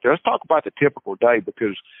hunting out there. Let's talk about the typical day,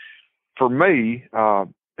 because for me,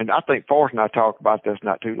 and I think Forrest and I talked about this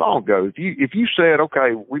not too long ago. If you said,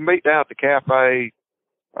 okay, we meet down at the cafe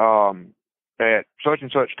at such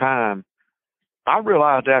and such time, I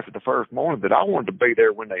realized after the first morning that I wanted to be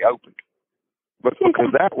there when they opened. But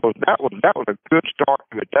because that was a good start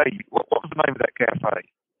to the day. What was the name of that cafe?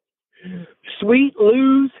 Sweet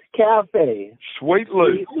Lou's Cafe. Sweet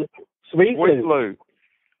Lou. Sweet Lou.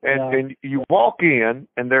 And you walk in,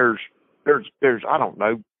 and there's I don't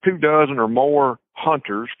know, 24 or more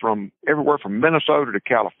hunters from everywhere from Minnesota to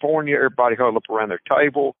California. Everybody huddled up around their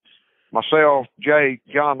table. Myself, Jay,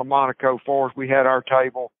 John LaMonaco, Forrest, we had our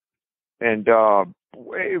table, and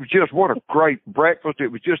it was just what a great breakfast.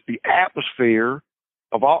 It was just the atmosphere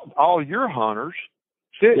of all your hunters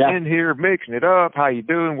sitting in here, mixing it up. How you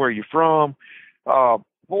doing? Where you from?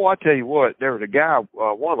 Boy, I tell you what, there was a guy,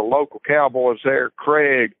 one of the local cowboys there,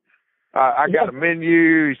 Craig. I got a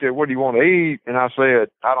menu. He said, "What do you want to eat?" And I said,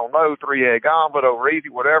 "I don't know, 3-egg omelet over easy,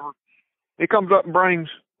 whatever." He comes up and brings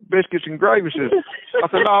biscuits and gravy. Says, I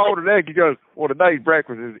said, "No, I ordered egg." He goes, "Well, today's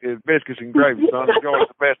breakfast is biscuits and gravy, son. It's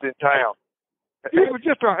the best in town." It was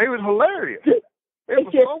it was hilarious. It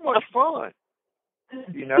was so much fun.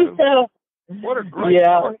 What a great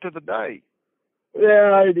start to the day.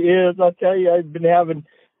 Yeah, it is. I'll tell you, I've been having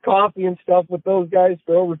coffee and stuff with those guys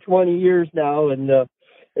for over 20 years now, and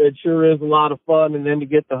it sure is a lot of fun. And then to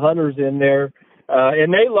get the hunters in there,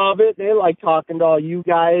 and they love it. They like talking to all you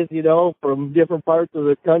guys, from different parts of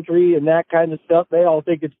the country and that kind of stuff. They all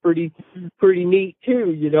think it's pretty neat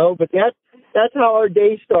too, But that's how our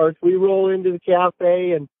day starts. We roll into the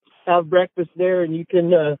cafe and have breakfast there, and you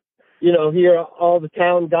can, hear all the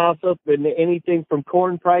town gossip and anything from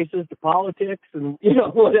corn prices to politics and,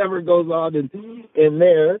 whatever goes on in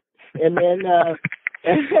there. And then,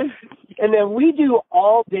 and then we do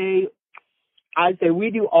all day. I'd say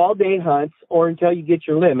we do all day hunts or until you get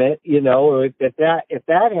your limit, or if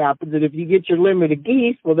that happens, and if you get your limit of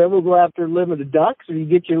geese, well, then we'll go after a limit of ducks. Or you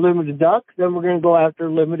get your limit of ducks, then we're going to go after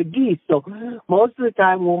a limit of geese. So most of the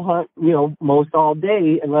time we'll hunt, most all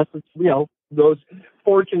day, unless it's, those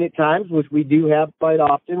fortunate times, which we do have quite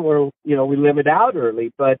often where, we limit out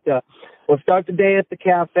early. But we'll start the day at the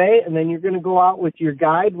cafe, and then you're going to go out with your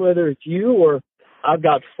guide, whether it's you or I've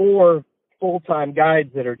got 4 full-time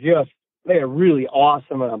guides that are they are really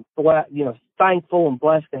awesome, and I'm thankful and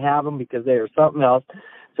blessed to have them because they are something else.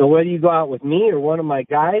 So whether you go out with me or one of my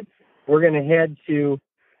guides, we're going to head to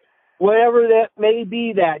whatever that may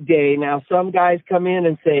be that day. Now, some guys come in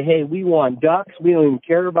and say, "Hey, we want ducks. We don't even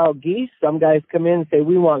care about geese." Some guys come in and say,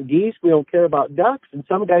 "We want geese. We don't care about ducks." And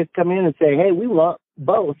some guys come in and say, "Hey, we want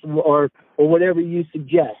both," or whatever you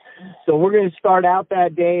suggest. So we're going to start out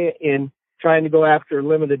that day in trying to go after a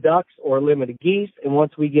limit of ducks or a limit of geese. And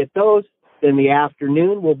once we get those, then the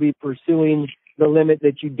afternoon we'll be pursuing the limit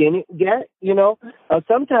that you didn't get,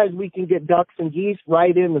 Sometimes we can get ducks and geese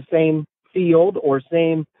right in the same field or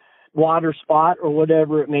same water spot or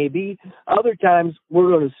whatever it may be. Other times we're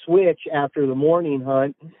going to switch after the morning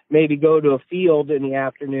hunt, maybe go to a field in the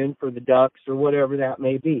afternoon for the ducks or whatever that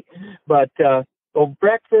may be. But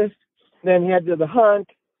breakfast, then head to the hunt,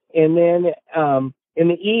 and then in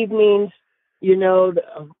the evenings,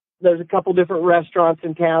 there's a couple different restaurants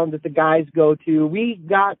in town that the guys go to. We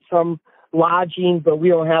got some lodging, but we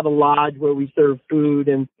don't have a lodge where we serve food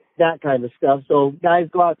and that kind of stuff. So guys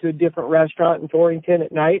go out to a different restaurant in Torrington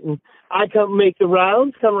at night, and I come make the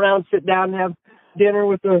rounds, come around, sit down and have dinner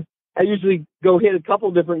with I usually go hit a couple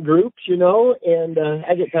different groups, and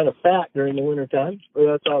I get kind of fat during the wintertime, but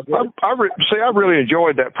that's all good. I really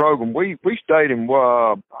enjoyed that program. We stayed in,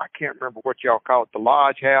 I can't remember what y'all call it, the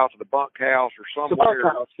lodge house or the bunk house or somewhere. The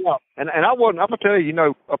bunk house, yeah. And I'm going to tell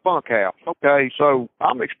you, a bunk house. Okay, so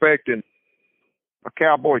I'm expecting a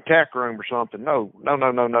cowboy tack room or something. No.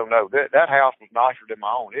 That house was nicer than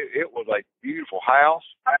my own. It was a beautiful house,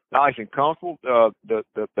 nice and comfortable.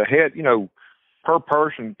 The head, per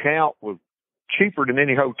person count was cheaper than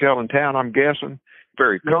any hotel in town, I'm guessing.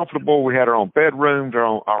 Very comfortable. We had our own bedrooms,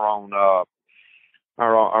 our own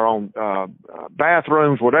our own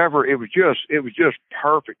bathrooms, whatever. It was just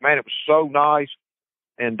perfect, man. It was so nice.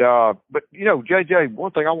 And but you know, JJ,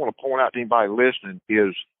 one thing I want to point out to anybody listening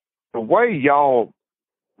is the way y'all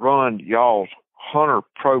run y'all's hunter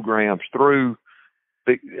programs through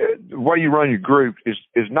the way you run your groups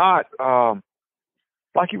is not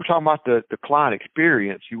like you were talking about the client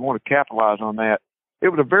experience. You want to capitalize on that. It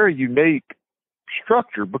was a very unique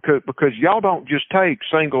structure because y'all don't just take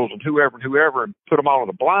singles and whoever and put them all in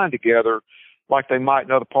a blind together like they might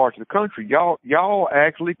in other parts of the country. Y'all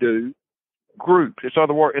actually do groups.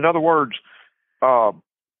 In other words,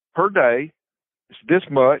 per day, it's this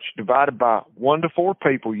much divided by 1 to 4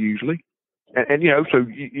 people usually, and you know, so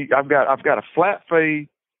I've got a flat fee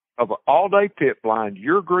of an all-day pit blind,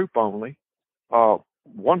 your group only.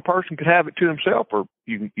 One person could have it to himself, or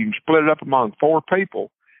you can split it up among 4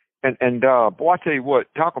 people. And boy, I tell you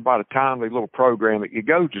what, talk about a timely little program. It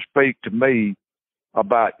goes to speak to me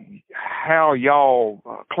about how y'all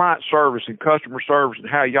client service and customer service and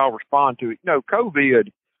how y'all respond to it. You know,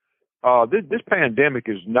 COVID, this pandemic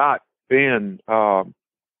has not been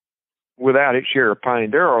without its share of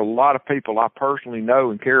pain. There are a lot of people I personally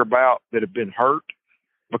know and care about that have been hurt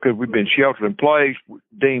because we've been sheltered in place,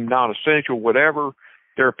 deemed non-essential, whatever.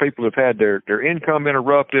 There are people who've had their income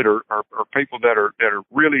interrupted, or people that are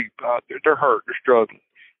really they're hurt, they're struggling.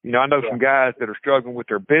 You know, I know some guys that are struggling with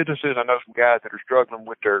their businesses. I know some guys that are struggling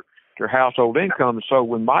with their household income. And so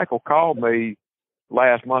when Michael called me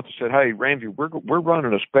last month and said, "Hey, Ramsey, we're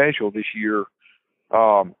running a special this year.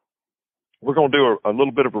 We're going to do a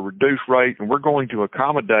little bit of a reduced rate, and we're going to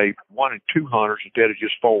accommodate 1 and 2 hunters instead of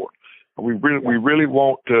just 4. We really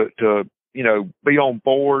want to you know, be on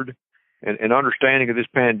board and understanding of this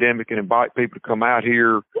pandemic and invite people to come out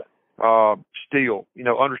here. Still, you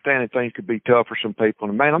know, understanding things could be tough for some people.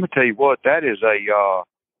 And man, I'm gonna tell you what, that's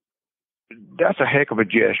a heck of a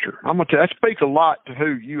gesture. That speaks a lot to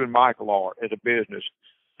who you and Michael are as a business.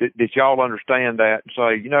 That y'all understand that and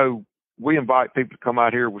say, you know, we invite people to come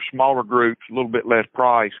out here with smaller groups, a little bit less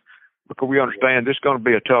price, because we understand this is going to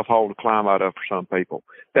be a tough hole to climb out of for some people.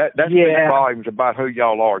 That speaks volumes about who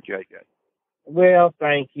y'all are, JJ. Well,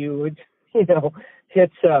 thank you. You know,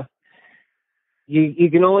 it's you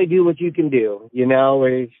can only do what you can do. You know,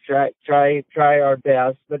 we try our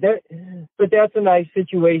best, but that's a nice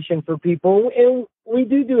situation for people, and we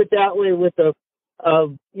do it that way with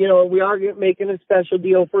you know, we are making a special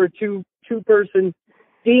deal for a two-person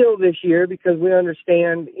deal this year because we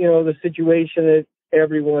understand, you know, the situation that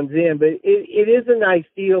everyone's in. But it is a nice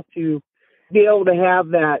deal to be able to have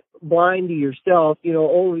that blind to yourself. You know,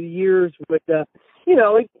 over the years with you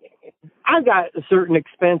know, I've got certain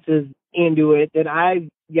expenses into it that I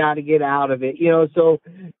got to get out of it. You know, so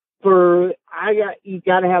you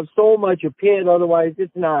got to have so much a pit, otherwise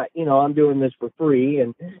it's not, you know, I'm doing this for free,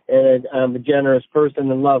 and I'm a generous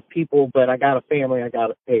person and love people, but I got a family I got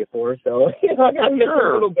to pay for, so, you know, I got to make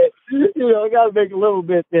a little bit, you know, I got to make a little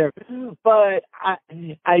bit there. But I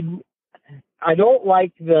don't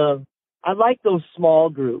like I like those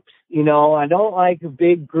small groups, you know. I don't like a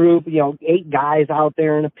big group, you know, 8 guys out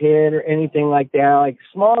there in a pit or anything like that. I like a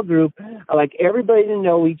small group. I like everybody to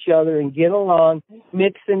know each other and get along,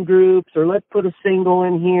 mix in groups, or let's put a single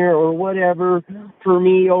in here or whatever. For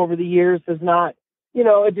me, over the years, has not, you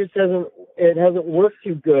know, it hasn't worked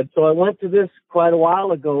too good. So I went to this quite a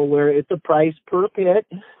while ago where it's a price per pit,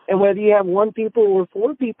 and whether you have 1 people or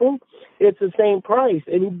 4 people, it's the same price.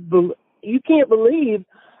 And you can't believe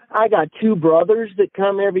I got 2 brothers that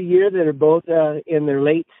come every year that are both in their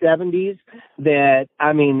late 70s that,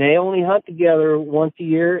 I mean, they only hunt together once a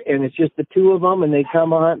year, and it's just the 2 of them, and they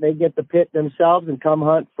come hunt, they get the pit themselves and come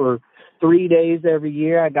hunt for 3 days every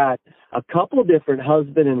year. I got a couple different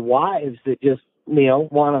husband and wives that just, you know,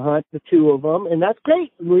 want to hunt the 2 of them, and that's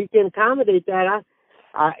great. We can accommodate that.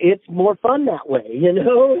 It's more fun that way, you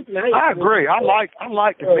know. It's nice. I agree. I like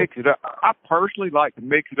to mix it up. I personally like to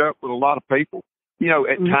mix it up with a lot of people, you know,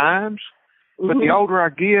 at times. But the older I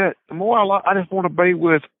get, the more I just want to be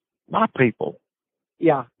with my people.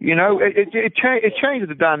 Yeah. You know, it changes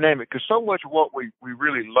the dynamic, because so much of what we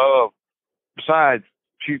really love, besides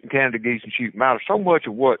shooting Canada geese and shooting mallards, so much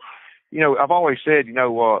of what, you know, I've always said, you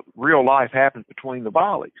know, real life happens between the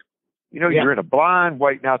volleys. You know, you're in a blind,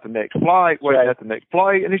 waiting out the next flight, waiting out the next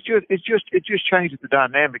play, and it just changes the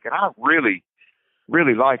dynamic. And I really,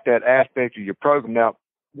 really like that aspect of your program. Now,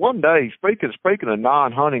 one day, speaking of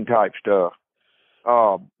non-hunting type stuff,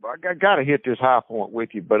 I got to hit this high point with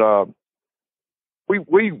you, but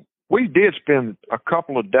we did spend a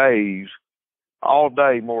couple of days, all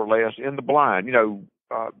day more or less, in the blind. You know,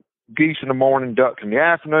 geese in the morning, ducks in the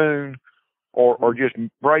afternoon. or just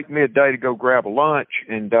break midday to go grab a lunch.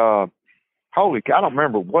 And holy cow, I don't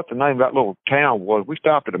remember what the name of that little town was. We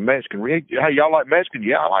stopped at a Mexican. Hey, y'all like Mexican?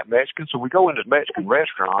 Yeah, I like Mexican. So we go into this Mexican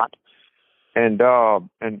restaurant, and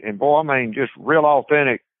boy, I mean, just real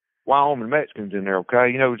authentic Wyoming Mexicans in there.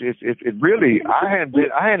 Okay, you know, it really. I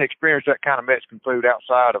hadn't experienced that kind of Mexican food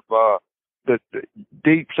outside of the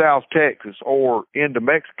deep South Texas or into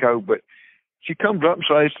Mexico, but she comes up and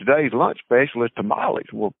says today's lunch special is tamales.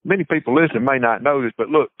 Well, many people listening may not know this, but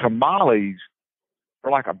look, tamales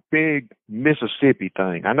are like a big Mississippi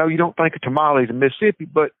thing. I know you don't think of tamales in Mississippi,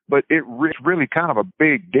 but it's really kind of a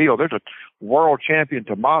big deal. There's a world champion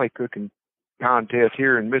tamale cooking contest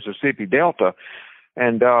here in Mississippi Delta,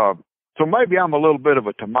 and so maybe I'm a little bit of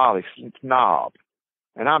a tamale snob.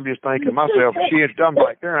 And I'm just thinking to myself, I'm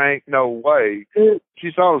like, there ain't no way.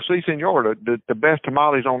 She said, oh, see, senor, the best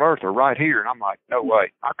tamales on earth are right here. And I'm like, no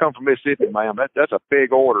way. I come from Mississippi, ma'am. That's a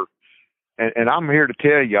big order. And I'm here to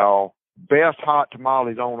tell y'all, best hot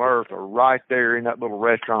tamales on earth are right there in that little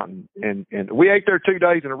restaurant. And we ate there 2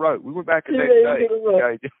 days in a row. We went back the next day.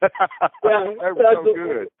 Okay? That was so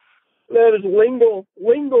good. That is Lingle,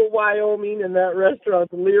 Wyoming, and that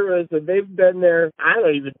restaurant, Lyra's, and they've been there,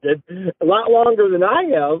 a lot longer than I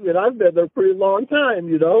have, and I've been there a pretty long time,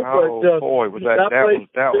 you know. Oh, but, boy, was that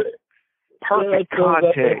was perfect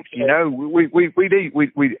context, you know.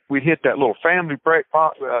 We hit that little family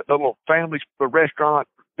breakfast, the little family restaurant,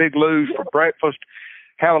 Big Lou's for breakfast,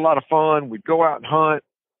 have a lot of fun. We'd go out and hunt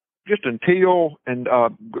just until, and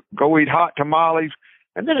go eat hot tamales.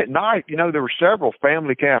 And then at night, you know, there were several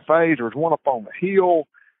family cafes. There was one up on the hill,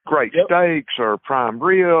 great steaks or prime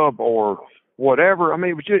rib or whatever. I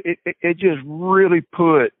mean, it just really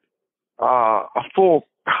put a full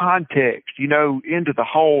context, you know, into the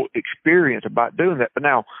whole experience about doing that. But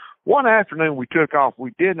now, one afternoon we took off.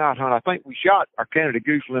 We did not hunt. I think we shot our Canada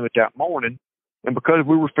goose limit that morning. And because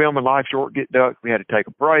we were filming Life Short Get Ducks, we had to take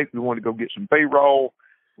a break. We wanted to go get some B-roll.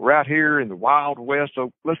 We're out here in the Wild West,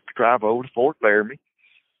 so let's drive over to Fort Laramie.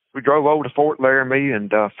 We drove over to Fort Laramie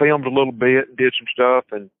and filmed a little bit and did some stuff,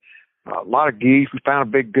 and a lot of geese. We found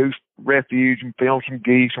a big goose refuge and filmed some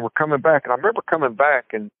geese, and we're coming back. And I remember coming back,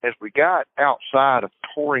 and as we got outside of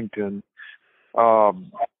Torrington,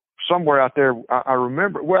 somewhere out there, I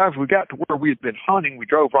remember, well, as we got to where we had been hunting, we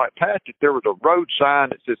drove right past it. There was a road sign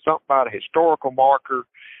that said something about a historical marker.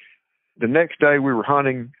 The next day we were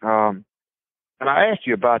hunting, and I asked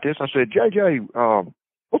you about this. I said, JJ,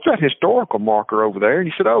 what's that historical marker over there? And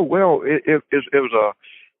he said, oh, well, it was a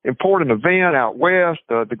important event out west,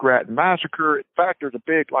 the Grattan Massacre. In fact, there's a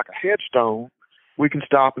big, like a headstone we can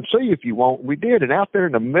stop and see if you want. We did. And out there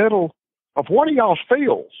in the middle of one of y'all's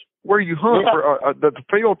fields where you hunt, the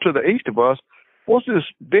field to the east of us, was this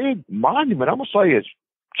big monument. I'm going to say it's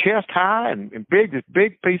chest high and big, this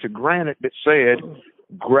big piece of granite that said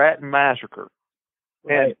Grattan Massacre.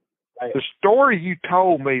 And the story you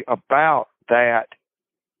told me about that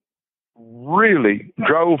really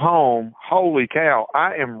drove home, holy cow,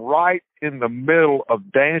 I am right in the middle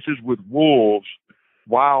of Dances with Wolves,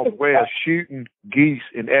 Wild West, shooting geese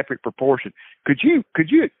in epic proportion. Could you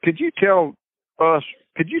tell us,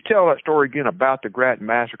 could you tell that story again about the Grattan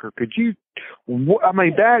Massacre? Could you, I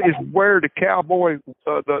mean, that is where the cowboy,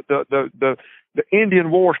 the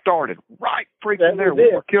Indian War started, right freaking there.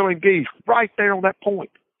 We were killing geese right there on that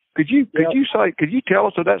point. Could you tell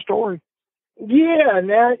us of that story? Yeah, and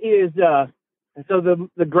that is so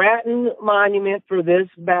the Grattan monument for this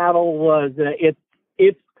battle was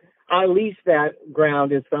it's I leased that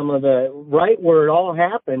ground as some of the right where it all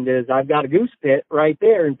happened is I've got a goose pit right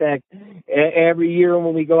there. In fact, every year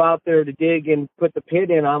when we go out there to dig and put the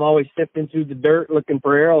pit in, I'm always sifting through the dirt looking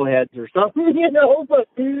for arrowheads or something, you know. But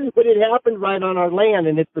it happened right on our land,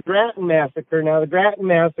 and it's the Grattan Massacre. Now the Grattan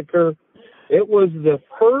Massacre, it was the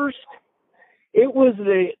first. It was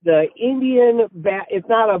the Indian, it's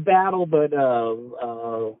not a battle, but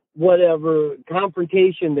whatever,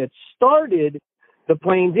 confrontation that started the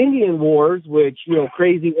Plains Indian Wars, which, you know,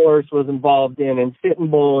 Crazy Horse was involved in, and Sitting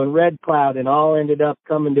Bull and Red Cloud, and all ended up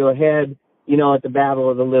coming to a head, you know, at the Battle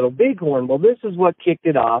of the Little Bighorn. Well, this is what kicked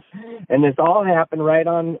it off, and this all happened right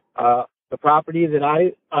on the property that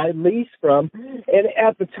I leased from. And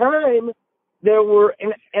at the time, there were,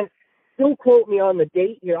 and don't quote me on the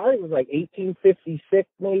date here. I think it was like 1856,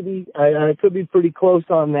 maybe. I could be pretty close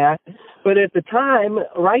on that. But at the time,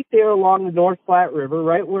 right there along the North Platte River,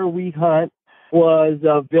 right where we hunt, was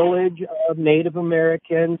a village of Native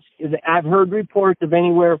Americans. I've heard reports of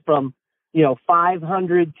anywhere from,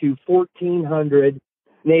 500 to 1,400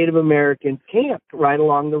 Native Americans camped right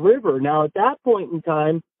along the river. Now, at that point in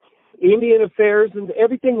time, Indian affairs and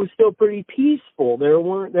everything was still pretty peaceful.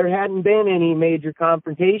 There hadn't been any major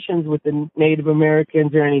confrontations with the Native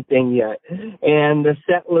Americans or anything yet. And the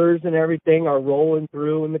settlers and everything are rolling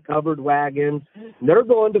through in the covered wagons. They're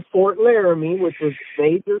going to Fort Laramie, which was a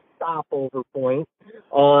major stopover point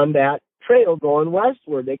on that trail going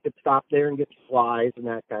westward. They could stop there and get supplies and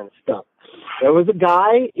that kind of stuff. There was a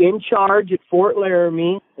guy in charge at Fort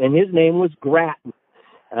Laramie, and his name was Grattan.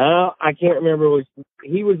 I can't remember.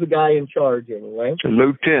 He was the guy in charge anyway.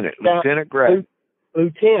 Lieutenant Grattan.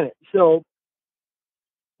 Lieutenant. So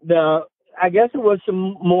I guess it was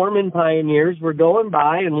some Mormon pioneers were going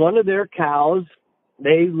by, and one of their cows,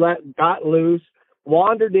 got loose,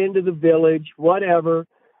 wandered into the village, whatever.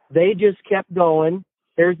 They just kept going.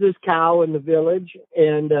 There's this cow in the village,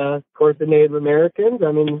 and of course the Native Americans.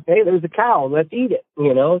 I mean, hey, there's a cow. Let's eat it.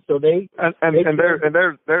 So they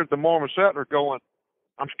there's the Mormon settler going,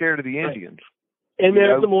 I'm scared of the Indians. And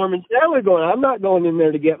there's the Mormon settler going, I'm not going in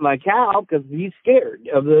there to get my cow because he's scared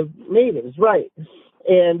of the natives, right?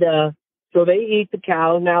 And so they eat the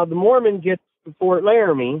cow. Now the Mormon gets to Fort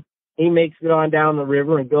Laramie. He makes it on down the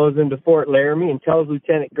river and goes into Fort Laramie and tells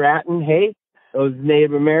Lieutenant Grattan, hey, those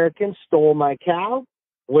Native Americans stole my cow.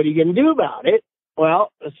 What are you going to do about it?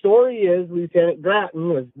 Well, the story is Lieutenant Grattan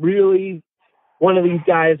was really one of these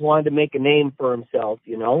guys wanted to make a name for himself,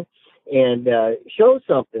 and show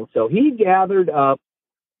something. So he gathered up,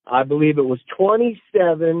 I believe it was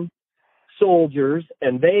 27 soldiers,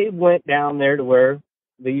 and they went down there to where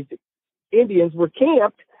these Indians were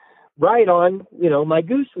camped right on, my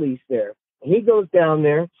goose lease there. And he goes down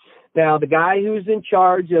there. Now, the guy who's in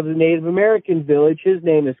charge of the Native American village, his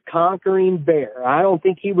name is Conquering Bear. I don't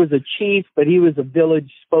think he was a chief, but he was a village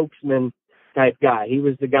spokesman type guy. He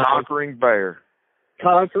was the guy. Conquering Bear.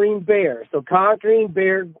 So Conquering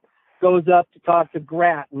Bear goes up to talk to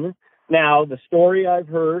Grattan. Now, the story I've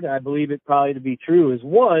heard, I believe it probably to be true, is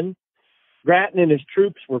one, Grattan and his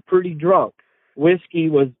troops were pretty drunk. Whiskey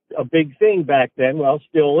was a big thing back then. Well,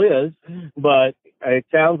 still is, but it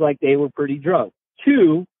sounds like they were pretty drunk.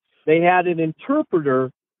 Two, they had an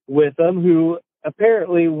interpreter with them who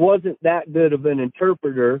apparently wasn't that good of an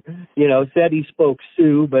interpreter, said he spoke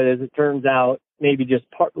Sioux, but as it turns out, maybe just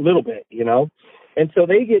a little bit, And so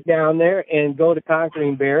they get down there and go to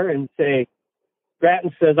Conquering Bear and say,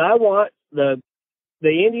 Grattan says, I want the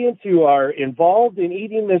Indians who are involved in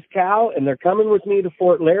eating this cow, and they're coming with me to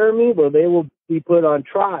Fort Laramie where they will be put on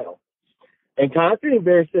trial. And Conquering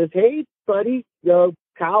Bear says, hey, buddy, the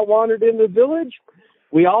cow wandered in the village.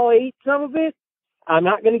 We all ate some of it. I'm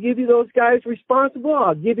not going to give you those guys responsible.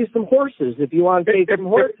 I'll give you some horses if you want to take some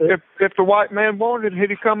horses. If the white man wanted it,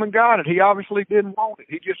 he'd come and got it. He obviously didn't want it.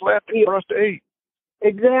 He just left it for us to eat.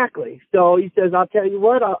 Exactly. So he says, I'll tell you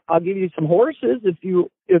what, I'll give you some horses if you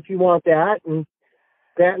want that. And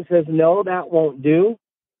Grattan says, no, that won't do.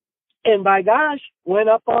 And by gosh, went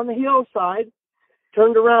up on the hillside,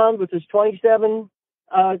 turned around with his 27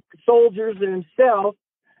 soldiers and himself,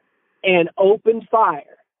 and opened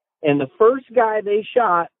fire. And the first guy they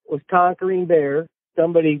shot was Conquering Bear.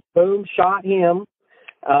 Somebody, boom, shot him.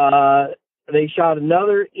 They shot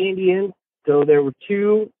another Indian. So there were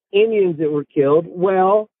 2 Indians that were killed.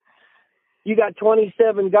 Well, you got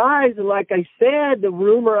 27 guys, and like I said, the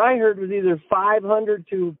rumor I heard was either 500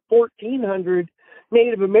 to 1,400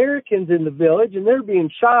 Native Americans in the village, and they're being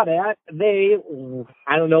shot at.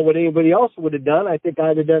 I don't know what anybody else would have done. I think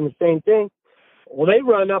I'd have done the same thing. Well, they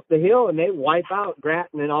run up the hill, and they wipe out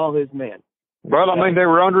Grattan and all his men. Well, I mean, they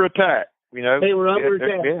were under attack, They were under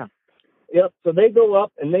attack. Yeah. Yep, so they go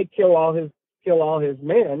up, and they kill all his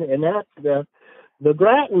men, and that's the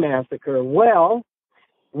Grattan massacre. Well,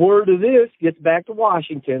 word of this gets back to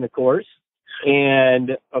Washington, of course,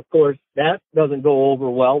 and, of course, that doesn't go over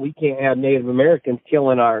well. We can't have Native Americans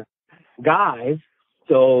killing our guys,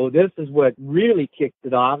 so this is what really kicked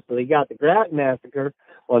it off. So they got the Grattan massacre.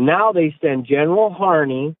 Well, now they send General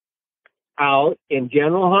Harney out, and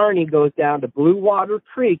General Harney goes down to Blue Water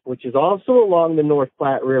Creek, which is also along the North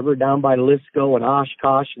Platte River, down by Lisco and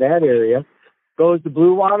Oshkosh, that area, goes to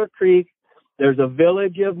Blue Water Creek. There's a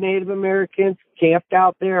village of Native Americans camped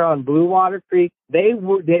out there on Blue Water Creek. They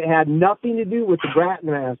had nothing to do with the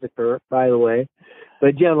Grattan massacre, by the way,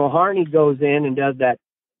 but General Harney goes in and does that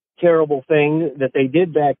terrible thing that they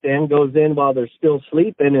did back then, goes in while they're still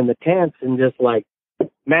sleeping in the tents and just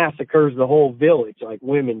massacres the whole village, like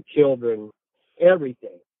women, children,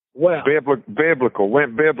 everything. Well, went biblical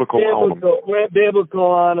on them. Went biblical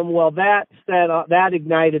on them. Well, that set off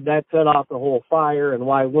the whole fire, and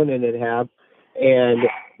why wouldn't it have? And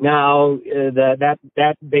now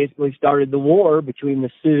that basically started the war between the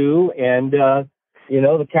Sioux and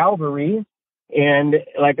the cavalry And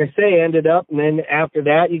like I say, ended up, and then after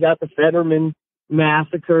that, you got the Fetterman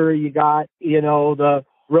massacre, you got, the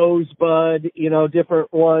Rosebud,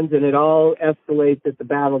 different ones, and it all escalates at the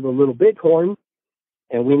Battle of the Little Bighorn,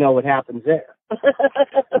 and we know what happens there.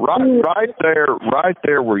 right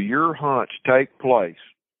there where your hunts take place.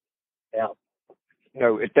 Yeah.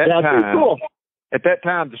 At that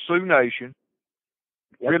time, the Sioux Nation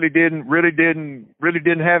really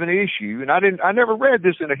didn't have an issue, and I never read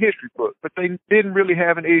this in a history book, but they didn't really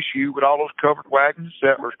have an issue with all those covered wagons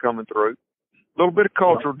and settlers coming through. A little bit of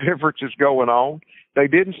cultural differences going on. They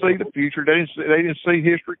didn't see the future. They didn't see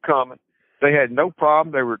history coming. They had no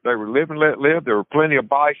problem. They were live and let live. There were plenty of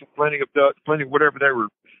bison, plenty of ducks, plenty of whatever they were,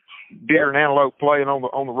 deer and antelope playing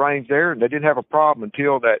on the range there, and they didn't have a problem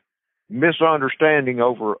until that misunderstanding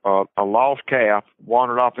over a lost calf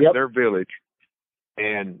wandered off into their village,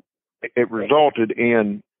 and it resulted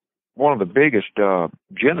in one of the biggest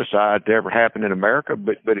genocides to ever happen in America.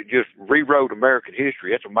 But it just rewrote American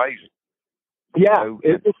history. It's amazing. Yeah,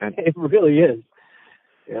 it really is.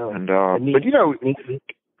 Yeah, but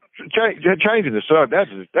changing the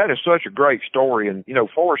subject, that is such a great story. And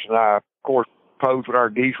Forrest and I, of course, pose with our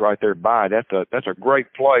geese right there by. That's a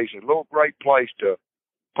great place, a little great place to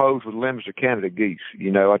pose with limits of Canada geese.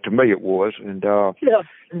 To me it was. And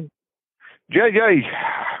JJ,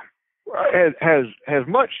 has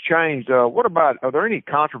much changed? What about, are there any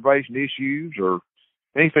conservation issues or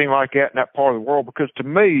anything like that in that part of the world? Because to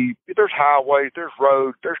me, there's highways, there's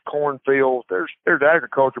roads, there's cornfields, there's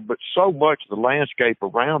agriculture, but so much of the landscape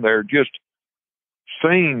around there just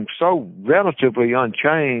seems so relatively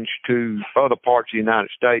unchanged to other parts of the United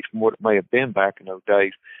States from what it may have been back in those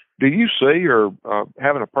days. Do you see, or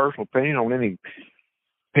having a personal opinion on any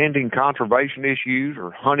pending conservation issues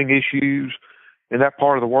or hunting issues in that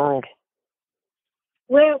part of the world?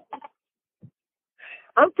 Well,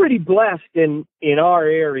 I'm pretty blessed in our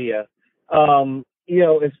area.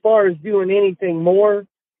 As far as doing anything more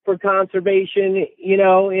for conservation, in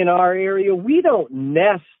our area, we don't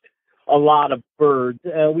nest a lot of birds.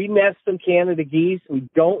 We nest some Canada geese. We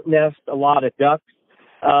don't nest a lot of ducks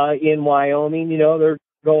in Wyoming. They're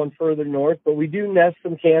going further north, but we do nest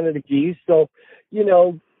some Canada geese. So,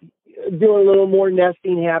 doing a little more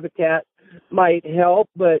nesting habitat might help.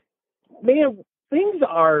 But, man, things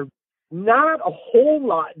are not a whole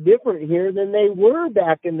lot different here than they were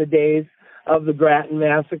back in the days of the Grattan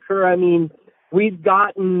Massacre. I mean, we've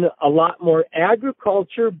gotten a lot more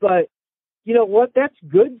agriculture, but you know what? That's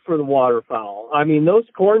good for the waterfowl. I mean, those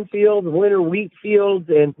cornfields, winter wheat fields,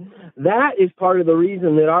 and that is part of the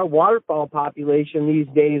reason that our waterfowl population these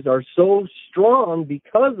days are so strong,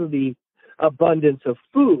 because of the abundance of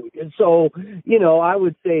food. And so, I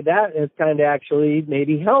would say that has kind of actually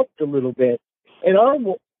maybe helped a little bit. And our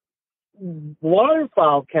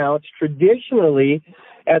waterfowl counts traditionally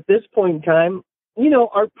at this point in time,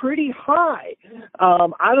 are pretty high.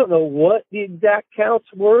 I don't know what the exact counts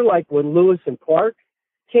were like when Lewis and Clark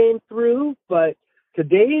came through, but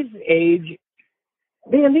today's age,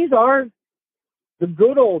 man, these are the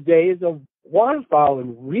good old days of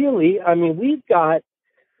waterfowling, really. I mean, we've got,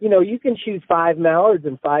 you can shoot 5 mallards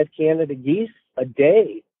and 5 Canada geese a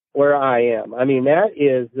day where I am. I mean,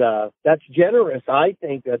 that's generous. I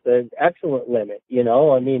think that's an excellent limit.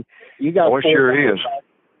 I mean, you got it sure is.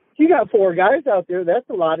 You got 4 guys out there. That's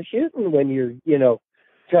a lot of shooting when you're,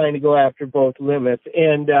 trying to go after both limits.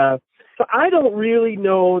 And so I don't really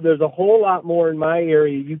know there's a whole lot more in my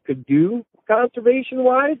area you could do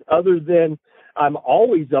conservation-wise, other than I'm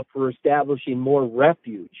always up for establishing more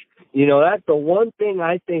refuge. That's the one thing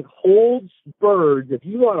I think holds birds. If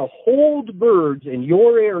you want to hold birds in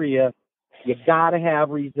your area, you got to have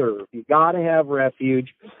reserve. You got to have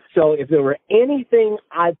refuge. So if there were anything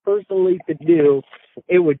I personally could do,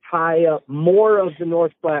 it would tie up more of the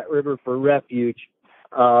North Platte River for refuge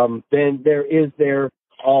than there is there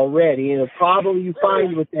already. And the problem you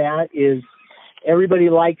find with that is everybody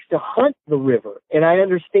likes to hunt the river. And I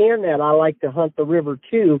understand that. I like to hunt the river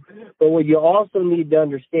too. But what you also need to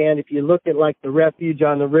understand, if you look at like the refuge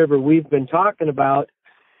on the river we've been talking about,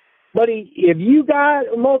 buddy, if you got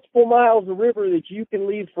multiple miles of river that you can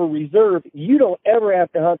leave for reserve, you don't ever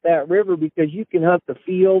have to hunt that river, because you can hunt the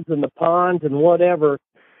fields and the ponds and whatever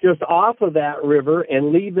just off of that river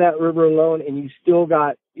and leave that river alone, and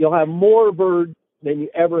you'll have more birds than you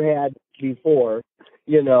ever had before,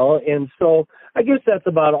 And so I guess that's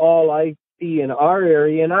about all I see in our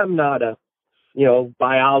area, and I'm not a,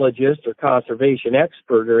 biologist or conservation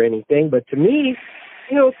expert or anything, but to me,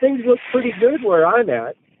 things look pretty good where I'm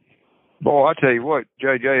at. Boy, I tell you what,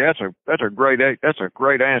 JJ, that's a great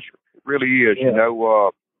answer. It really is. Yeah.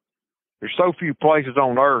 There's so few places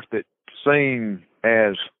on earth that seem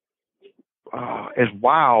as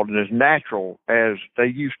wild and as natural as they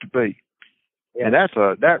used to be. Yeah. And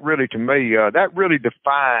that really, to me, that really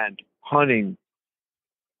defined hunting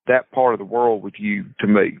that part of the world with you, to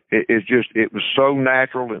me. It was so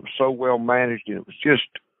natural, it was so well managed, and it was just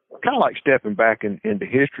kind of like stepping back into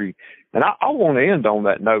history. And I want to end on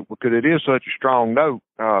that note because it is such a strong note.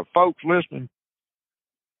 Folks listening,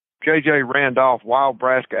 JJ Randolph,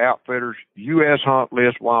 WyoBraska Outfitters, U.S. Hunt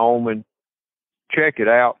List, Wyoming. Check it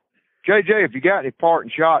out. JJ, if you got any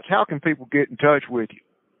parting shots, how can people get in touch with you?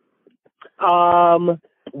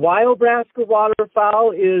 WyoBraska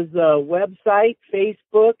Waterfowl is a website,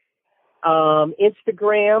 Facebook,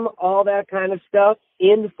 Instagram, all that kind of stuff.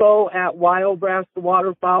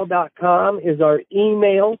 info@WyoBraskaWaterfowl.com is our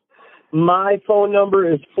email. My phone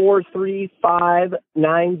number is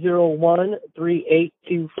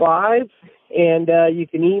 435-901-3825. And you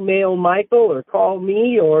can email Michael or call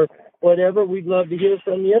me or whatever. We'd love to hear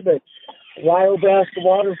from you. But WyoBraska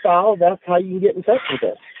Waterfowl, that's how you can get in touch with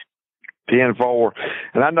us. 10-4.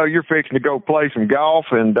 And I know you're fixing to go play some golf,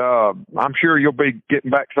 and I'm sure you'll be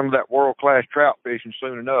getting back some of that world-class trout fishing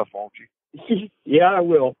soon enough, won't you? Yeah, I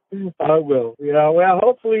will. Yeah, well,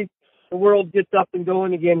 hopefully the world gets up and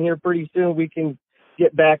going again here pretty soon. We can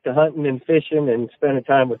get back to hunting and fishing and spending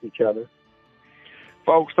time with each other.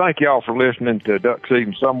 Folks, thank y'all for listening to Duck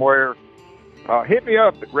Season Somewhere. Hit me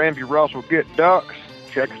up at Ramsey Russell Get Ducks.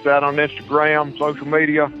 Check us out on Instagram, social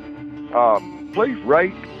media. Please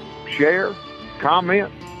rate, share, comment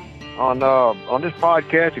on this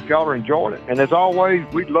podcast if y'all are enjoying it. And as always,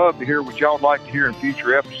 we'd love to hear what y'all would like to hear in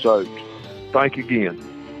future episodes. Thank you again.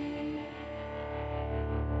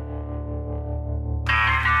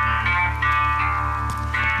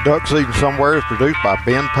 Duck Season Somewhere is produced by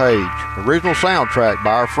Ben Page. Original soundtrack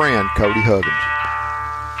by our friend Cody Huggins.